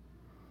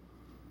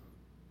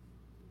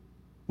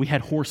 We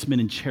had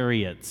horsemen and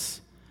chariots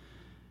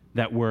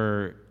that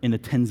were in the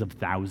tens of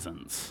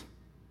thousands.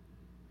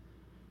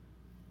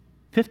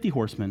 50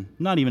 horsemen,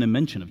 not even a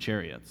mention of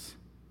chariots.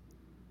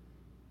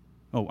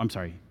 Oh, I'm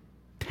sorry,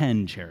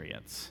 10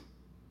 chariots.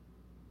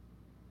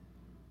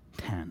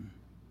 10.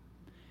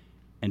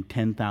 And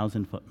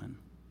 10,000 footmen.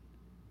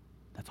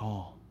 That's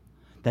all.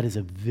 That is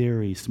a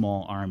very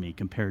small army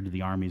compared to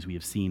the armies we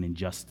have seen in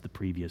just the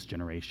previous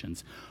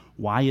generations.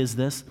 Why is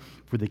this?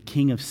 For the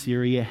king of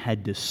Syria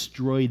had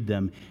destroyed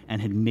them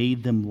and had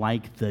made them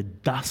like the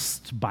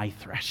dust by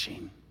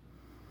threshing.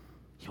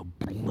 He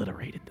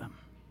obliterated them.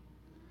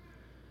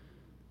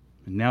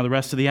 And now the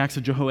rest of the acts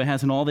of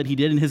Jehoahaz and all that he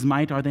did in his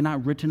might, are they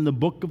not written in the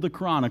book of the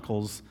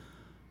Chronicles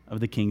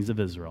of the kings of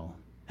Israel?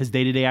 His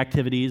day-to-day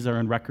activities are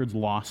in records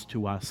lost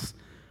to us.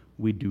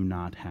 We do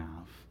not have.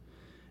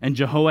 And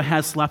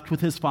Jehoahaz slept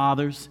with his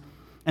fathers,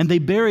 and they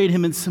buried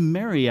him in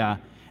Samaria.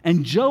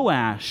 And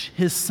Joash,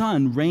 his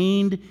son,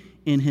 reigned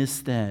in his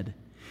stead.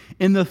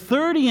 In the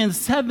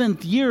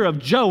 37th year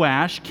of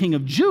Joash, king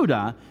of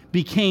Judah,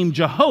 became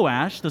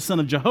Jehoash, the son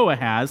of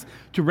Jehoahaz,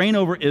 to reign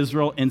over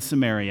Israel in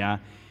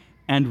Samaria,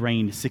 and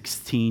reigned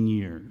 16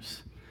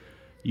 years.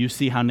 You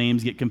see how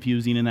names get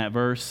confusing in that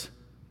verse?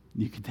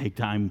 You can take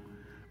time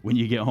when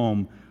you get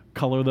home,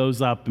 color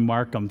those up and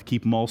mark them to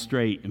keep them all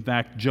straight. In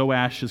fact,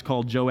 Joash is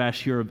called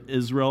Joash here of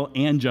Israel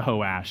and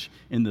Jehoash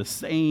in the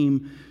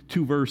same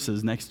two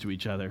verses next to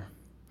each other.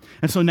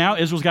 And so now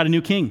Israel's got a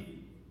new king.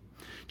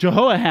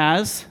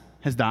 Jehoahaz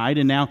has died,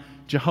 and now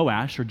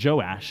Jehoash, or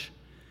Joash,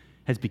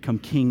 has become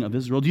king of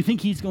Israel. Do you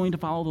think he's going to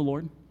follow the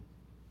Lord?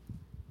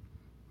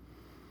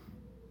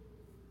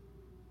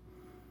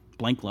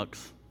 Blank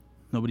looks.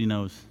 Nobody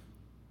knows.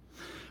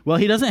 Well,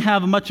 he doesn't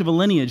have much of a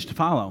lineage to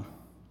follow.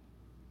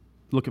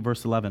 Look at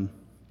verse 11.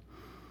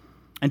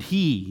 And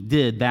he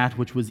did that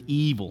which was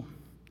evil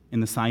in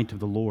the sight of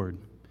the Lord.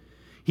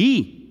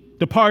 He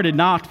departed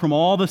not from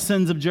all the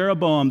sins of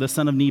Jeroboam, the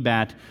son of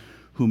Nebat,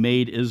 who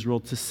made Israel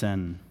to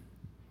sin.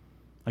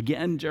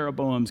 Again,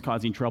 Jeroboam's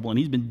causing trouble, and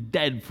he's been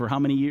dead for how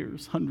many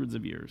years? Hundreds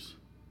of years.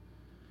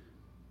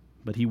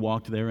 But he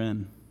walked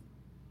therein.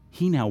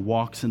 He now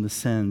walks in the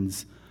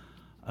sins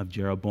of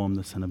Jeroboam,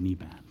 the son of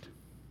Nebat.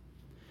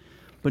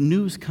 But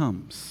news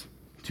comes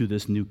to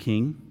this new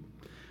king,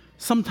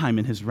 sometime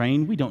in his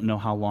reign, we don't know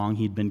how long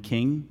he'd been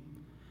king,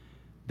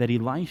 that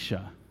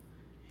Elisha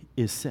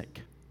is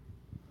sick.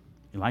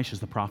 Elisha's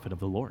the prophet of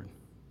the Lord.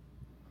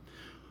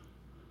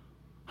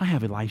 I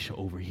have Elisha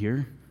over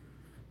here.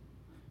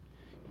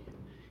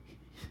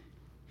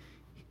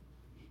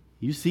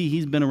 You see,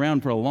 he's been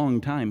around for a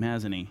long time,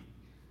 hasn't he?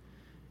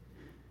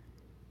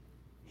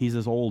 He's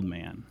this old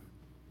man.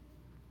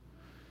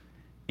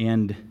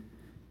 And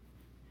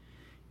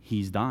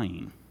he's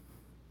dying.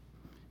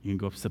 You can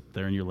go sit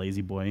there in your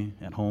lazy boy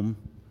at home,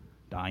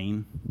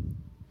 dying.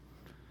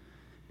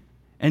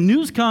 And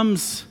news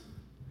comes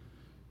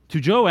to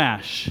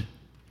Joash,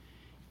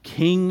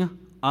 king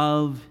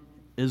of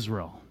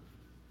Israel.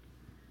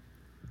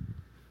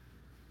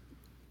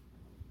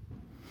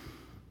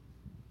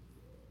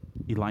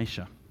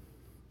 Elisha,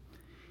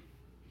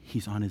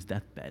 he's on his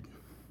deathbed.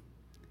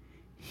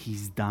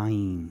 He's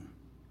dying.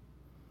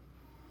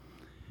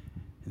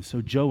 And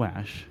so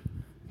Joash,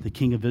 the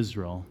king of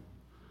Israel,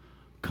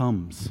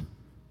 comes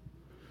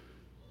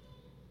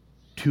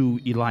to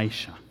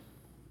Elisha.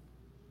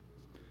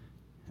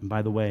 And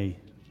by the way,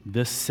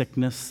 this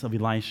sickness of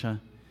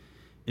Elisha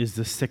is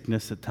the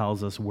sickness that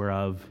tells us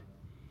whereof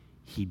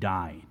he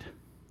died.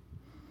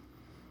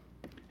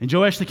 And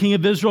Joash, the king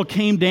of Israel,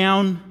 came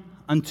down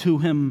unto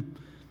him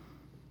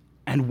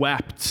and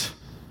wept.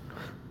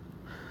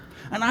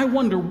 And I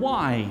wonder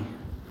why.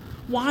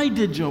 Why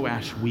did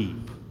Joash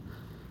weep?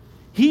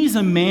 He's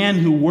a man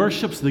who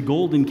worships the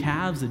golden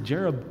calves that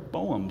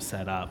Jeroboam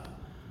set up.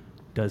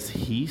 Does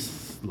he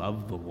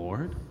love the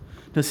Lord?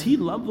 Does he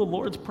love the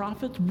Lord's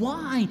prophets?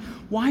 Why?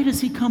 Why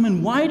does he come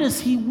and why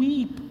does he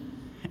weep?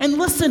 And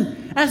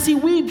listen, as he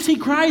weeps, he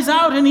cries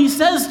out and he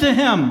says to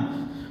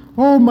him,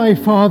 "Oh, my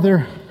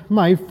father,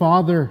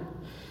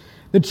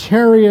 the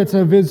chariots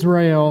of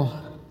Israel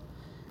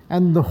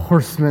and the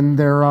horsemen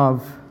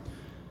thereof."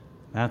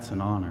 That's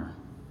an honor,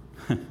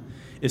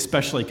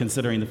 especially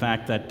considering the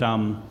fact that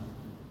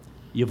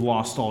you've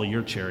lost all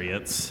your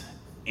chariots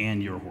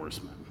and your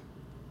horsemen.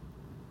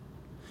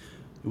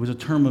 It was a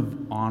term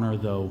of honor,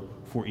 though,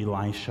 for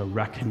Elisha,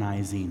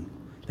 recognizing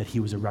that he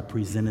was a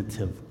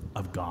representative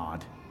of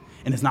God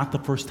And it's not the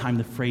first time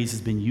the phrase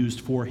has been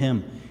used for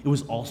him. It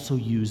was also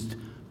used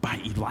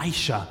by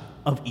Elisha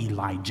of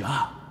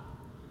Elijah.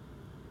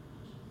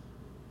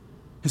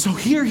 And so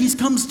here he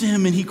comes to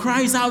him and he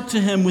cries out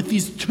to him with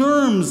these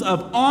terms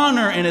of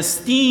honor and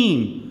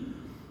esteem.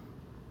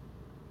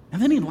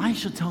 And then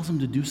Elisha tells him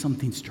to do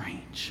something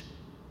strange.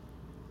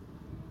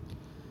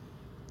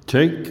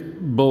 Take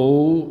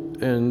bow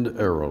and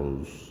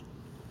arrows.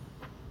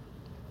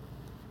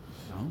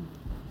 So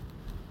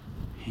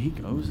he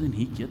goes and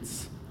he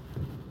gets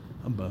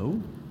a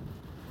bow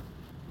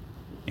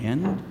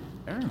and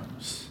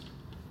arrows.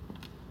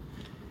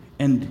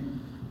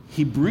 And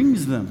he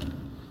brings them,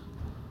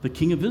 the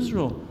king of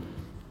Israel,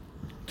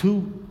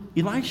 to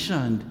Elisha.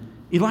 And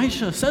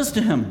Elisha says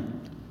to him,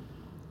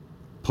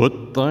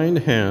 Put thine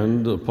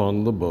hand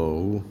upon the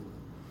bow.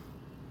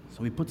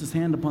 So he puts his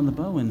hand upon the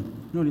bow, and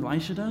you know what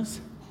Elisha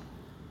does?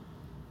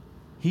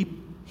 He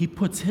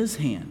puts his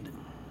hand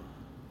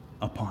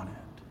upon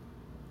it,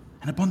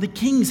 and upon the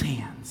king's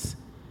hands.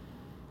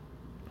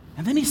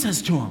 And then he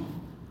says to him,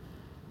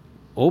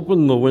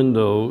 Open the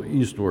window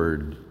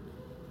eastward.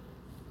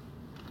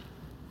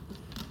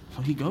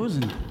 So he goes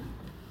and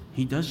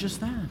he does just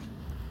that.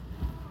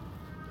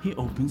 He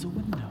opens a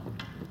window.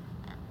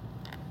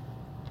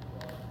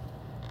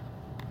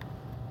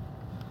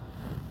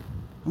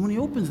 And when he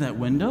opens that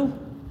window,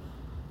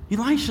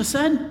 Elisha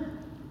said,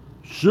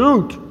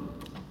 Shoot!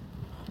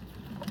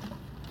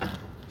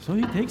 So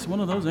he takes one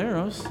of those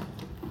arrows.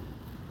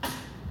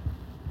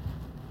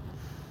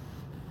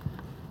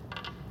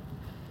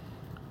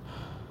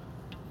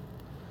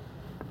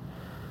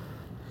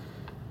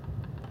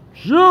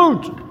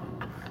 Shoot!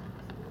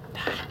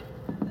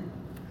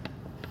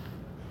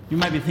 You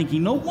might be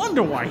thinking, no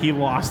wonder why he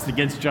lost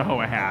against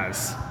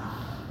Jehoahaz.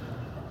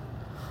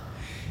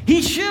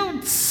 He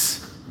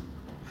shoots,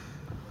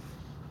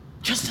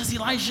 just as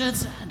Elisha had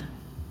said.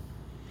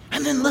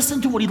 And then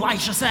listen to what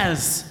Elisha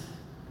says.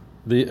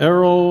 The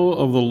arrow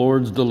of the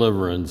Lord's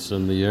deliverance,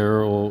 and the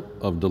arrow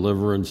of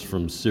deliverance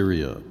from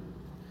Syria.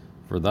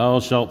 For thou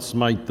shalt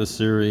smite the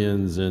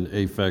Syrians in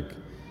Aphek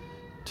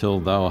till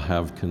thou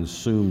have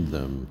consumed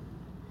them.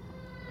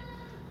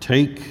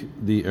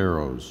 Take the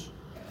arrows.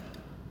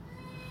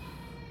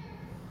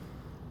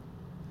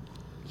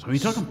 So he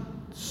took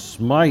them.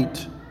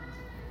 Smite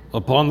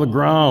upon the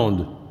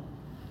ground.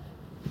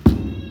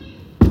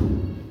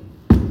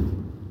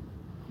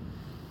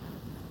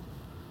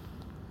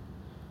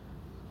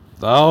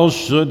 Thou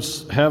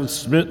shouldst have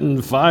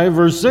smitten 5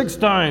 or 6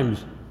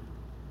 times.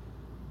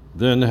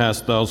 Then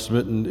hast thou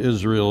smitten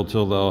Israel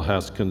till thou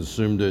hast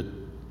consumed it.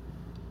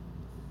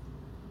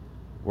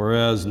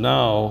 Whereas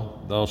now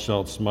thou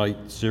shalt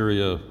smite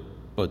Syria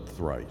but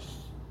thrice.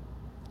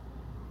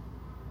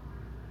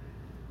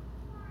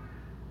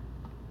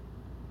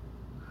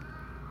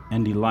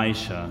 And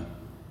Elisha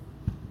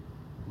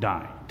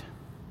died.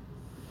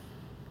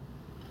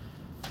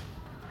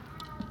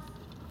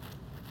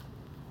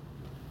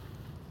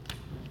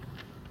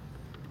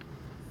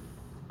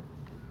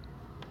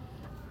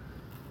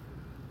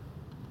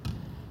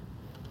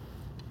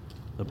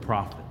 The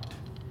prophet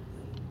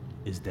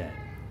is dead.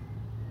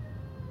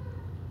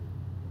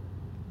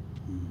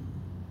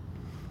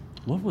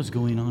 What was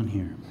going on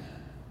here?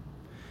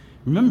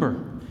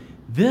 Remember,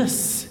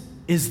 this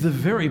is the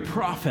very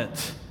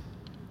prophet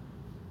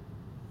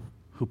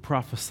who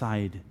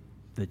prophesied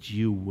that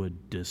you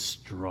would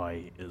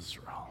destroy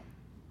Israel.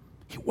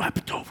 He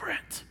wept over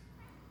it.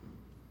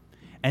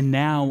 And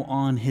now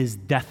on his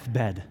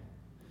deathbed,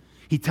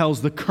 he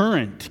tells the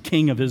current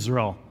king of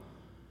Israel,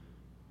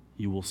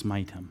 you will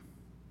smite him.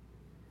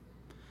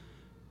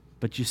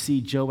 But you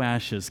see,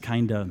 Joash is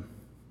kind of,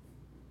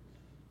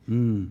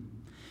 You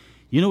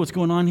know what's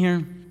going on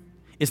here?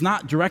 It's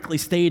not directly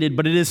stated,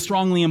 but it is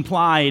strongly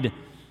implied.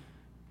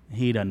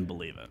 He doesn't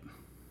believe it.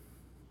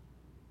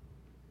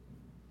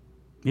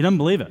 He doesn't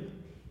believe it.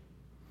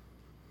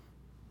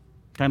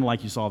 Kind of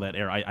like you saw that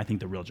arrow. I think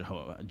the real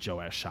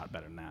Joash shot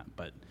better than that,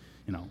 but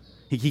you know,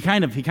 he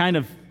kind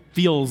of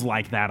feels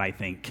like that, I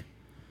think,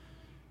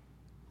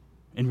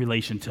 in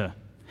relation to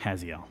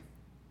Hazael.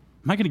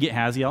 Am I going to get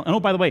Hazael? And oh,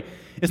 by the way,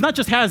 it's not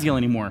just Hazael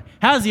anymore.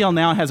 Hazael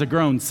now has a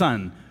grown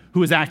son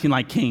who is acting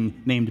like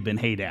king named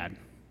Ben-Hadad.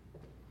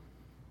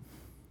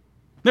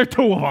 There are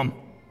 2 of them.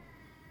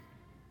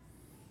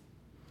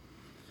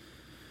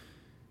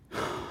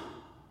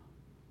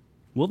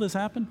 Will this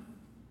happen?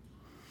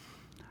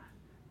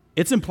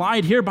 It's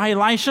implied here by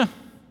Elisha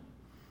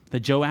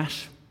that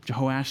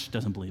Jehoash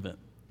doesn't believe it.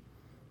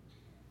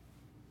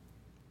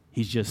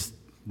 He's just,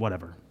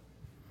 whatever.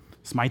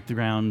 Smite the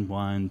ground,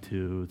 1,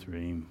 2,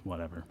 3,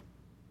 whatever.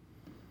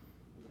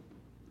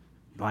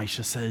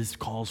 Elisha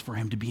calls for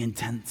him to be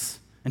intense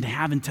and to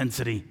have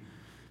intensity,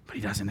 but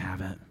he doesn't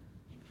have it.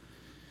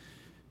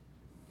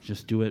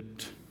 Just do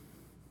it.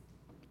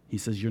 He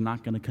says, you're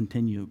not going to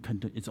continue.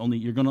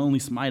 You're going to only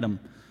smite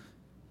him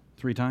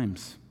 3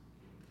 times.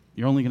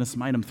 You're only going to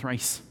smite him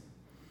thrice.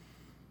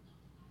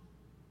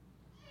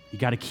 You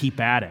got to keep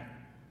at it.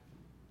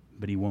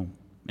 But he won't,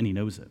 and he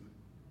knows it.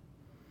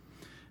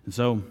 And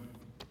so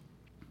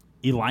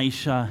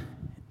Elisha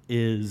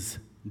is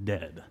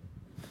dead.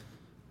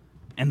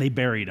 And they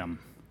buried him.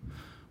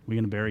 We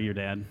going to bury your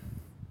dad?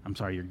 I'm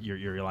sorry,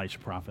 your Elisha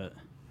prophet.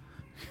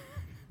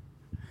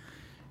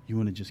 You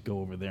want to just go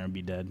over there and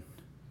be dead?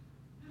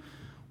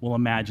 Well,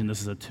 imagine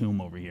this is a tomb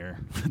over here.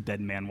 A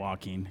dead man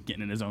walking,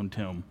 getting in his own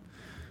tomb.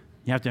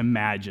 You have to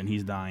imagine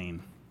he's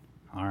dying.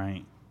 All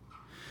right.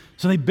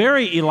 So they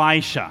bury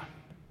Elisha.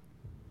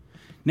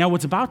 Now,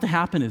 what's about to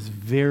happen is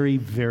very,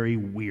 very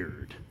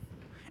weird.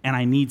 And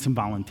I need some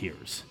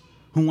volunteers.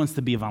 Who wants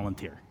to be a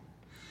volunteer?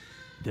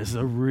 This is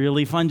a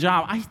really fun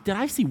job. Did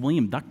I see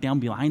William duck down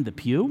behind the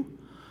pew?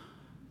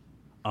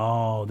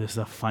 Oh, this is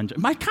a fun job.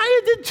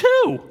 Micaiah did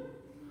too.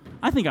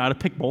 I think I ought to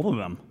pick both of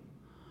them.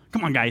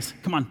 Come on, guys.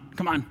 Come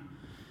on.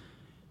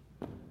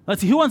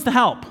 Let's see. Who wants to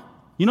help?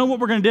 You know what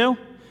we're going to do?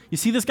 You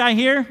see this guy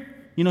here?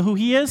 You know who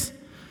he is?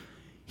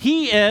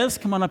 He is,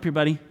 come on up here,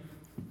 buddy.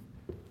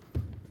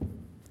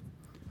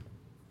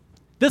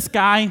 This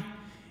guy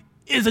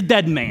is a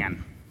dead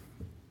man.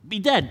 Be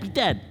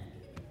dead.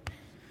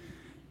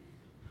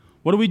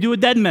 What do we do with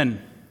dead men?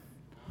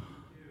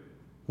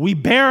 We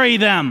bury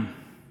them,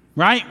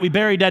 right? We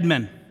bury dead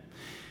men.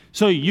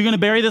 So you're going to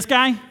bury this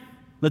guy?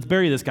 Let's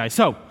bury this guy.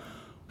 So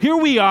here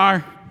we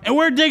are, and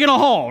we're digging a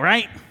hole,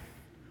 right?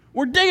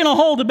 We're digging a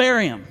hole to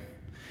bury him.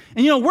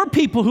 And we're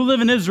people who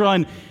live in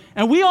Israel,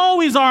 and we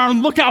always are on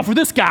the lookout for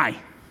this guy.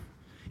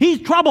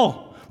 He's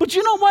trouble. But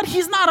you know what?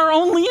 He's not our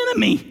only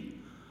enemy.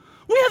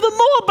 We have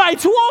the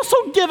Moabites who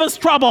also give us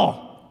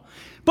trouble.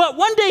 But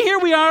one day here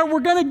we are, we're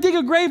going to dig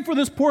a grave for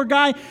this poor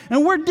guy,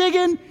 and we're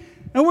digging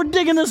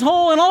this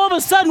hole, and all of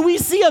a sudden we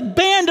see a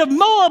band of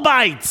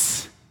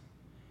Moabites.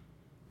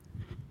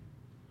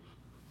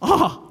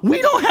 Oh,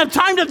 we don't have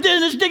time to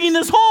finish digging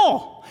this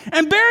hole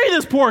and bury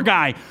this poor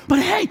guy. But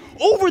hey,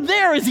 over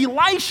there is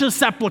Elisha's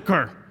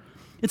sepulcher.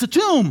 It's a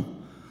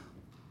tomb.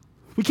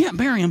 We can't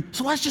bury him,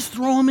 so let's just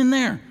throw him in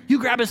there. You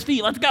grab his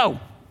feet, let's go.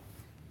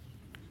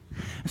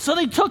 So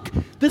they took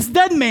this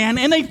dead man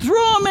and they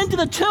threw him into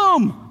the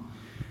tomb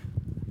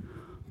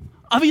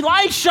of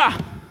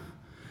Elisha.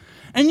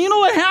 And you know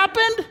what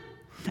happened?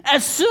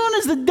 As soon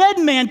as the dead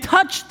man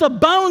touched the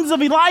bones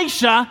of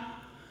Elisha,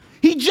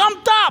 he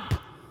jumped up.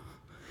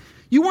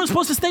 You weren't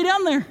supposed to stay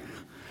down there.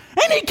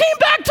 And he came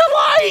back to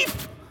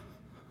life.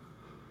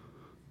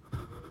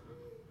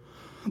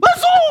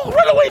 Let's all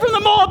run away from the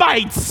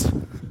Moabites.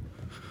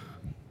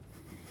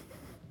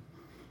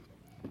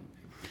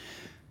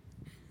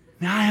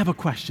 Now I have a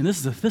question.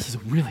 This is a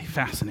really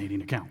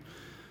fascinating account.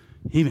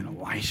 Even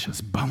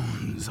Elisha's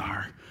bones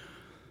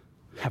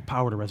have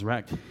power to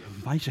resurrect.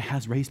 Elisha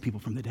has raised people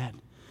from the dead.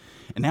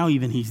 And now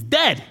even he's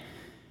dead.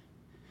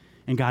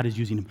 And God is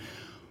using him.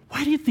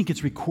 Why do you think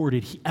it's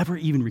recorded, he ever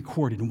even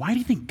recorded? And why do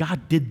you think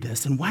God did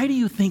this? And why do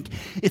you think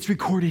it's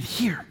recorded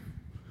here?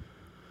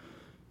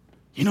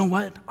 You know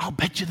what? I'll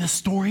bet you this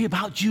story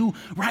about you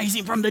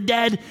rising from the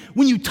dead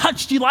when you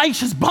touched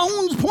Elisha's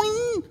bones,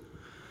 pointing.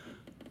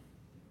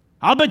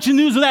 I'll bet you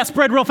news of that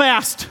spread real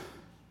fast.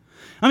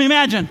 I mean,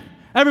 imagine,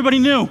 everybody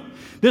knew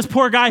this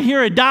poor guy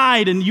here had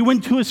died, and you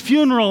went to his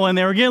funeral, and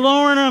they were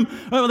lowering him.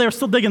 Oh, they were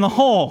still digging the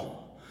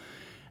hole.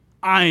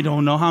 I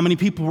don't know how many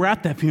people were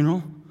at that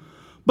funeral.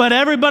 But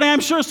everybody, I'm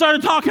sure,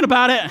 started talking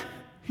about it.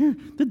 Here,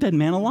 the dead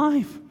man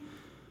alive.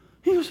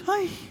 He was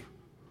high.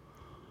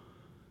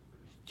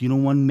 Do you know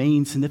one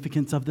main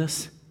significance of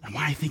this? And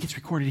why I think it's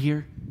recorded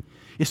here?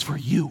 It's for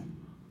you.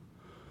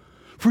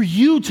 For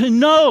you to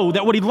know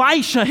that what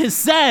Elisha has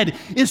said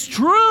is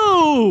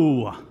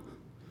true.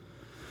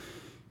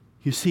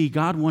 You see,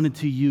 God wanted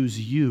to use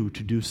you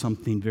to do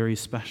something very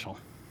special.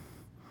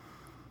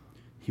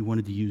 He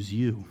wanted to use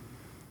you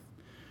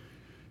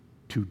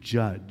to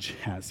judge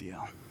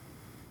Hazael.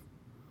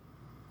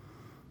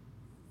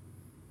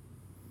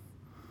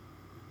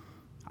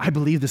 I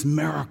believe this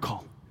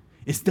miracle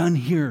is done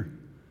here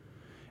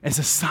as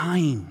a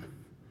sign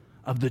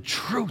of the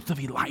truth of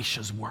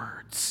Elisha's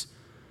words.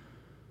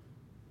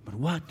 But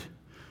what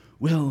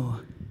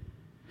will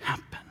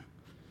happen?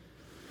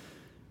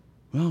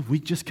 Well, we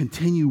just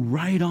continue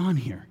right on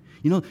here.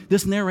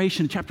 This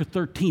narration in chapter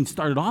 13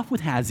 started off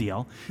with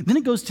Hazael, then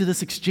it goes to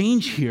this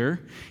exchange here,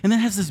 and then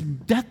it has this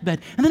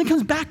deathbed, and then it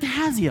comes back to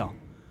Hazael.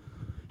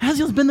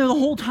 Hazael's been there the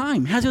whole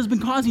time. Hazael's been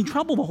causing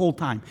trouble the whole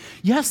time.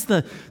 Yes,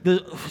 the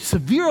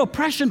severe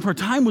oppression for a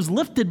time was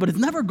lifted, but it's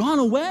never gone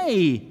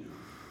away.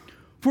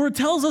 For it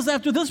tells us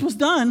after this was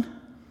done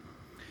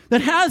that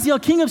Hazael,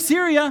 king of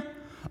Syria,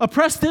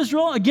 oppressed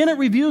Israel. Again, it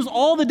reviews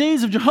all the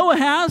days of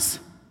Jehoahaz.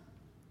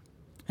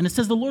 And it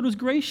says the Lord was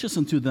gracious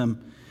unto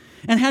them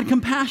and had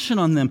compassion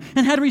on them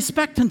and had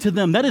respect unto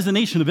them. That is the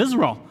nation of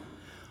Israel.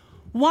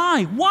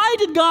 Why? Why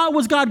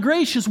was God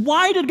gracious?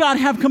 Why did God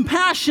have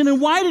compassion?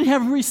 And why did he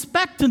have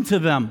respect unto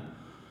them?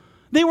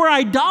 They were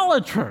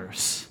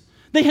idolaters.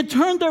 They had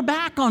turned their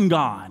back on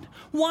God.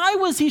 Why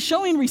was he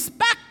showing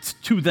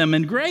respect to them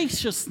and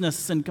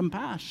graciousness and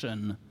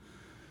compassion?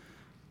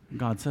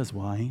 God says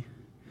why?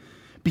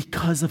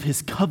 Because of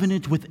his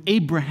covenant with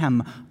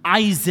Abraham,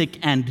 Isaac,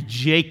 and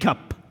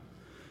Jacob,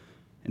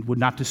 and would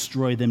not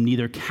destroy them,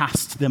 neither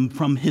cast them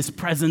from his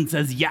presence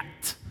as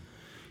yet.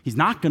 He's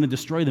not going to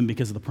destroy them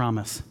because of the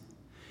promise.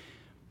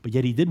 But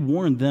yet he did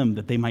warn them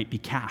that they might be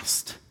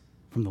cast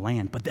from the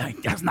land. But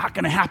that's not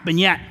going to happen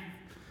yet.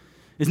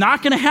 It's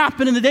not going to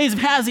happen in the days of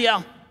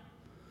Hazael.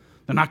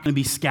 They're not going to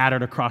be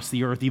scattered across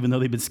the earth, even though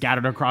they've been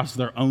scattered across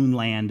their own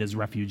land as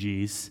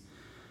refugees.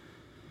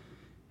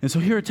 And so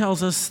here it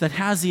tells us that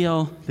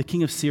Hazael, the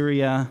king of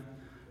Syria,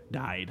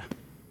 died.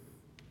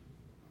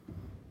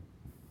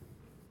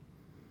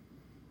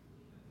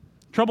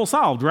 Trouble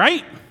solved,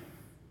 right?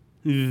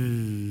 And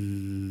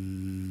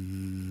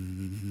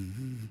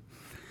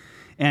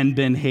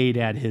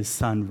Ben-Hadad, his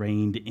son,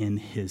 reigned in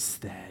his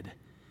stead.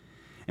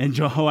 And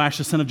Jehoash,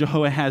 the son of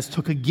Jehoahaz,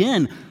 took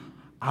again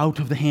out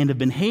of the hand of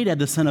Ben-Hadad,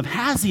 the son of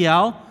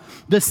Hazael,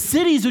 the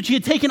cities which he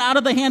had taken out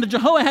of the hand of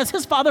Jehoahaz,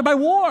 his father, by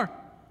war.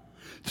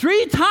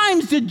 3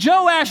 times did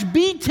Joash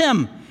beat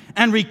him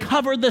and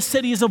recovered the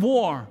cities of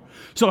war.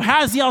 So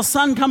Hazael's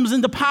son comes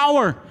into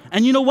power.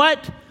 And you know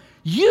what?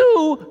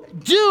 You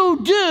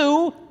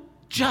do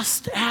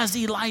just as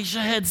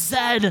Elijah had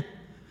said.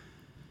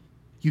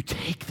 You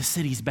take the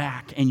cities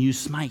back and you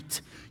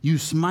smite. You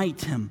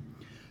smite him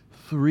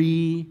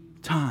 3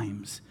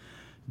 times,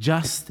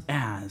 just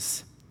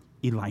as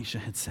Elisha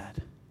had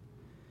said.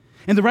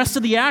 And the rest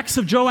of the acts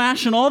of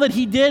Joash and all that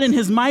he did and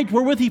his might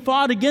wherewith he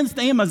fought against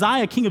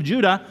Amaziah, king of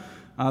Judah.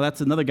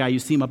 That's another guy you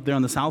see him up there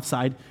on the south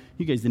side.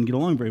 You guys didn't get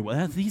along very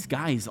well. These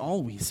guys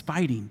always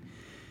fighting.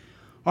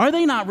 Are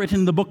they not written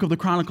in the book of the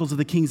Chronicles of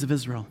the kings of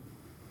Israel?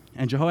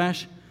 And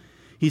Jehoash,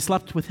 he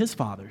slept with his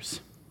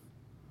fathers.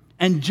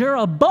 And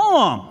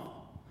Jeroboam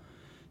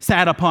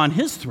sat upon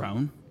his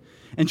throne,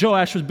 and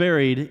Joash was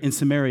buried in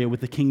Samaria with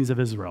the kings of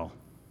Israel.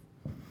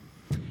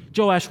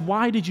 Joash,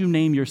 why did you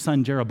name your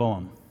son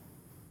Jeroboam?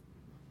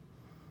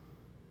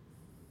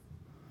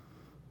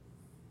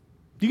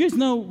 Do you guys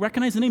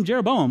recognize the name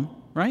Jeroboam,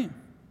 right?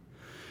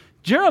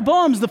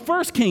 Jeroboam's the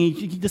first king.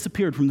 He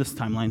disappeared from this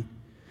timeline.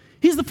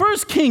 He's the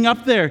first king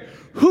up there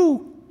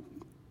who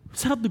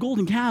set up the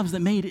golden calves that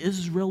made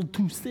Israel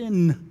to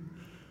sin.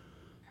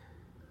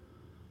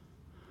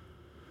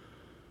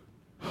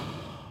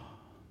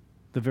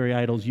 The very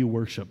idols you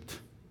worshipped.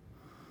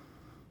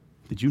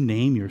 Did you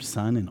name your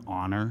son in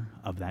honor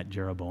of that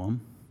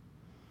Jeroboam?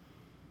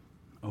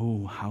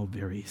 Oh, how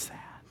very sad.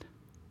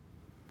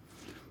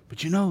 But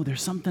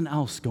there's something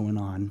else going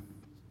on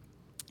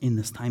in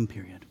this time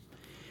period.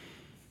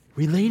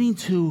 Relating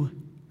to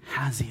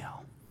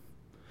Hazael.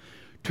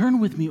 Turn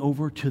with me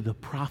over to the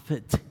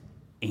prophet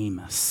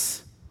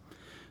Amos.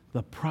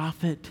 The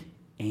prophet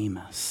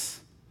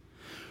Amos.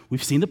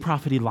 We've seen the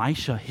prophet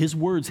Elisha. His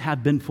words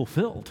have been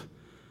fulfilled.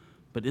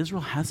 But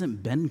Israel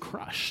hasn't been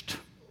crushed.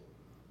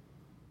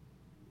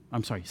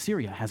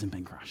 Syria hasn't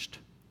been crushed.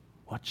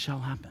 What shall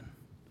happen?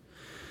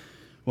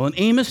 Well, in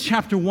Amos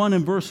chapter 1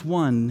 and verse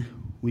 1,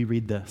 we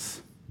read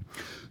this.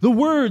 The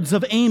words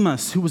of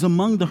Amos, who was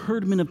among the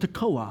herdmen of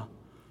Tekoa,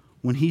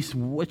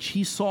 which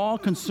he saw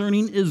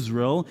concerning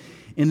Israel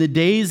in the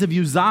days of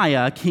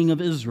Uzziah, king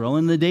of Israel,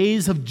 in the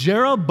days of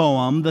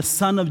Jeroboam, the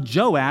son of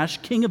Joash,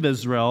 king of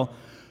Israel,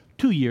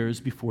 2 years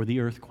before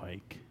the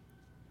earthquake.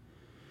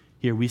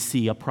 Here we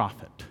see a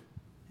prophet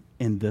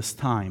in this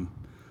time,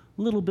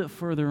 a little bit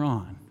further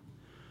on,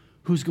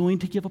 who's going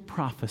to give a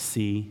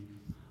prophecy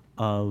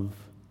of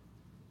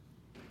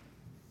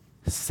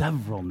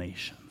several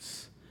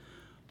nations.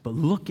 But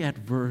look at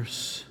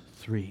verse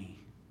 3.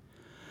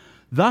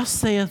 Thus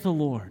saith the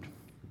Lord,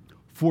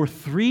 for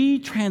 3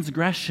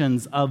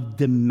 transgressions of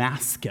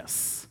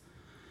Damascus.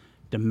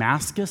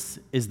 Damascus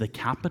is the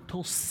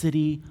capital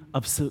city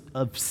of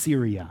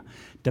Syria.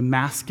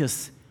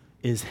 Damascus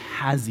is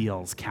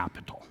Hazael's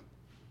capital.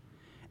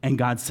 And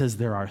God says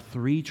there are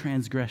 3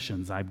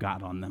 transgressions I've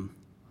got on them.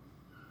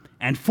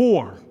 And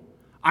 4,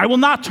 I will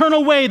not turn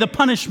away the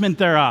punishment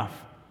thereof.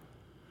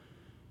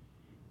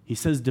 He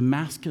says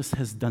Damascus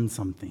has done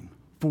something,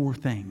 4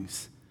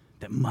 things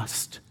that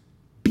must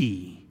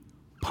be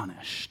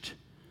punished.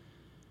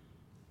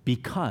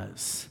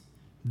 Because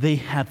they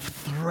have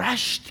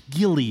threshed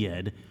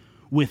Gilead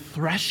with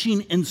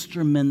threshing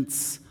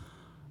instruments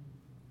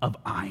of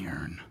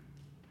iron.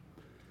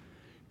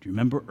 Do you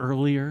remember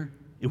earlier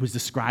it was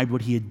described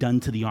what he had done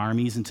to the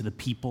armies and to the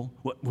people,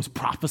 what was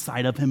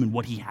prophesied of him and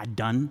what he had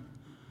done?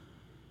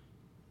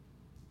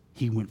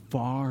 He went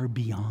far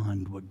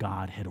beyond what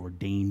God had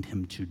ordained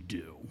him to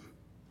do.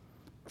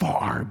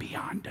 Far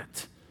beyond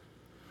it.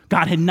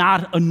 God had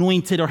not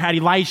anointed or had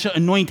Elisha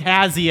anoint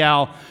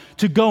Hazael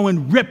to go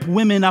and rip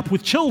women up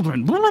with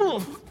children.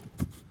 But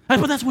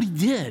that's what he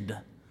did.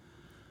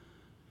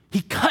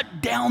 He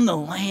cut down the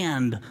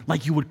land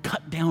like you would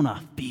cut down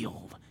a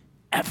field.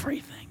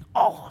 Everything,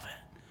 all of it.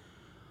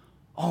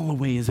 All the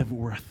way as if it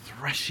were a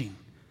threshing.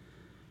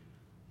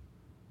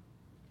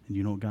 And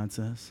you know what God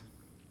says?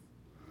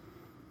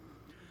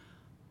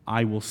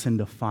 I will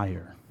send a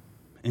fire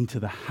into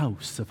the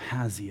house of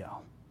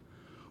Hazael,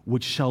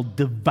 which shall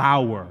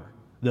devour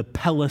the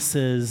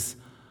palaces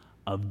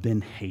of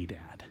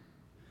Ben-Hadad,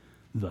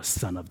 the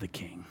son of the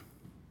king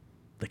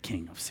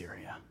of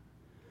Syria.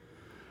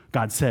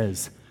 God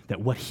says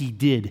that what he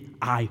did,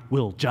 I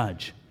will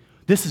judge.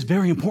 This is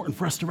very important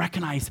for us to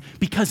recognize,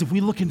 because if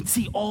we look and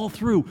see all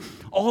through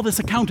all this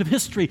account of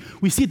history,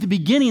 we see at the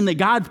beginning that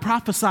God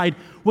prophesied.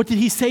 What did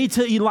he say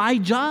to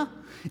Elijah?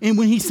 And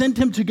when he sent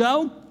him to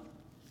go,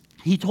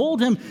 he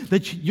told him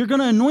that you're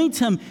going to anoint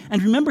him.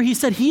 And remember, he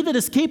said, he that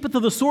escapeth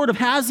of the sword of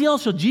Hazael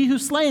shall Jehu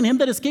slay, and him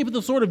that escapeth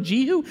the sword of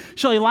Jehu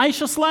shall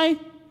Elisha slay.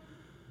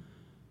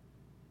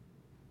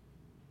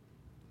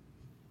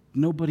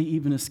 Nobody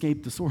even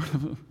escaped the sword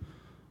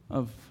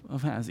of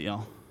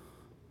Hazael.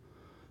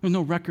 There's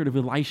no record of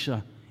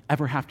Elisha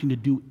ever having to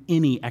do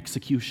any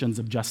executions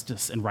of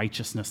justice and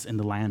righteousness in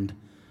the land.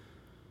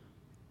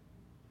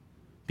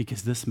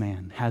 Because this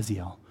man,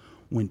 Hazael,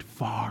 went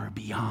far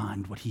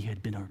beyond what he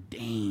had been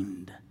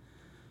ordained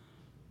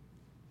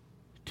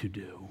to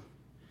do.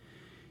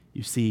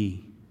 You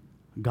see,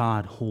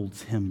 God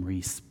holds him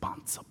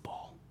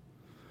responsible.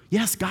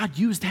 Yes, God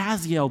used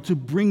Hazael to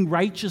bring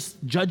righteous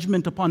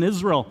judgment upon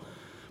Israel,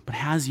 but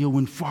Hazael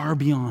went far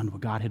beyond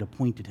what God had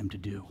appointed him to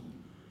do,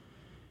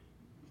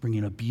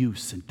 bringing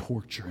abuse and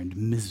torture and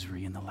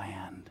misery in the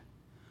land.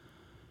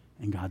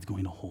 And God's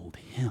going to hold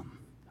him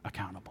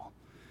accountable.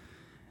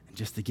 And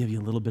just to give you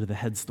a little bit of the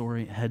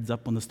heads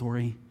up on the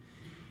story,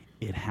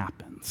 it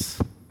happens.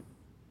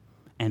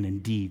 And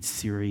indeed,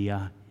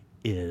 Syria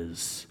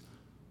is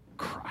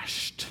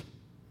crushed.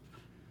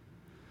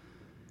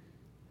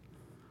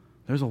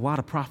 There's a lot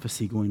of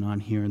prophecy going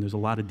on here, and there's a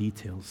lot of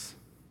details.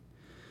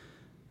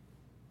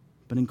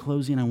 But in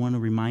closing, I want to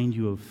remind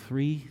you of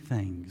 3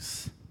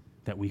 things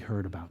that we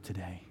heard about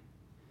today.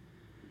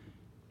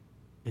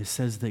 It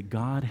says that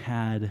God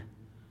had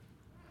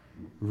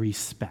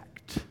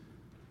respect,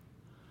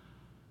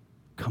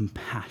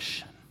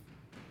 compassion,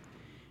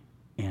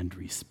 and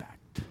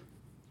respect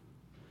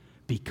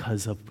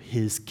because of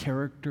his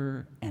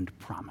character and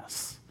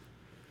promise.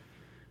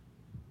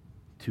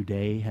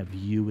 Today, have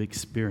you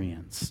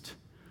experienced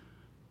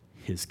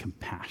his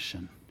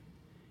compassion,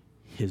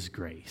 his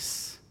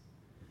grace,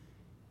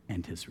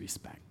 and his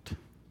respect?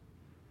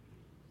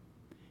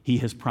 He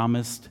has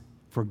promised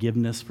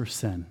forgiveness for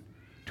sin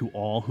to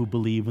all who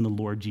believe in the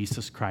Lord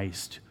Jesus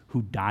Christ,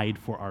 who died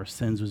for our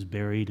sins, was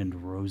buried, and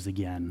rose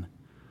again.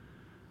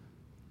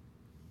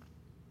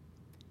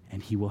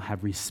 And he will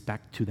have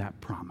respect to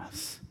that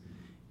promise,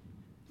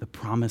 the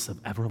promise of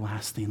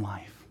everlasting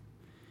life,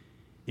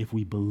 if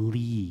we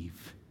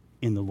believe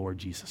in the Lord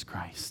Jesus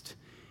Christ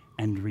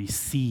and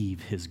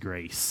receive his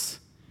grace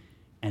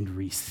and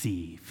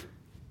receive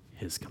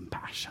his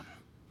compassion.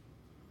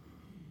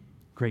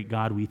 Great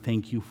God, we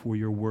thank you for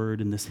your word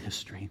in this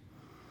history.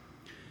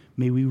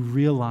 May we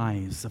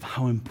realize of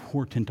how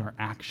important our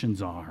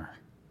actions are.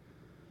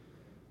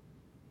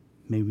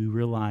 May we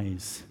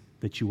realize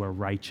that you are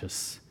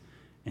righteous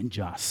and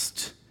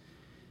just.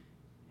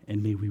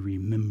 And may we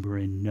remember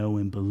and know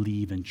and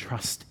believe and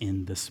trust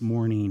in this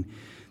morning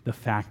the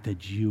fact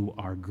that you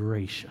are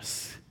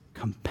gracious,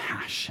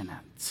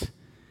 compassionate,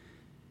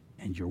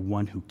 and you're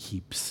one who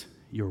keeps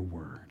your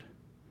word.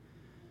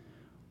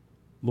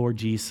 Lord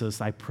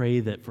Jesus, I pray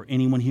that for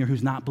anyone here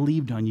who's not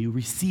believed on you,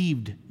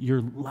 received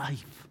your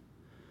life,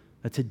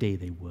 that today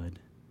they would.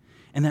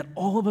 And that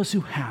all of us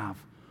who have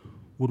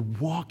would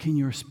walk in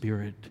your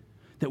spirit,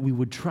 that we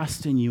would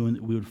trust in you and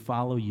that we would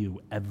follow you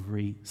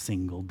every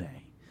single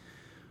day.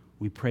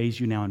 We praise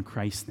you now in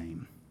Christ's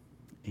name.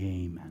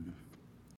 Amen.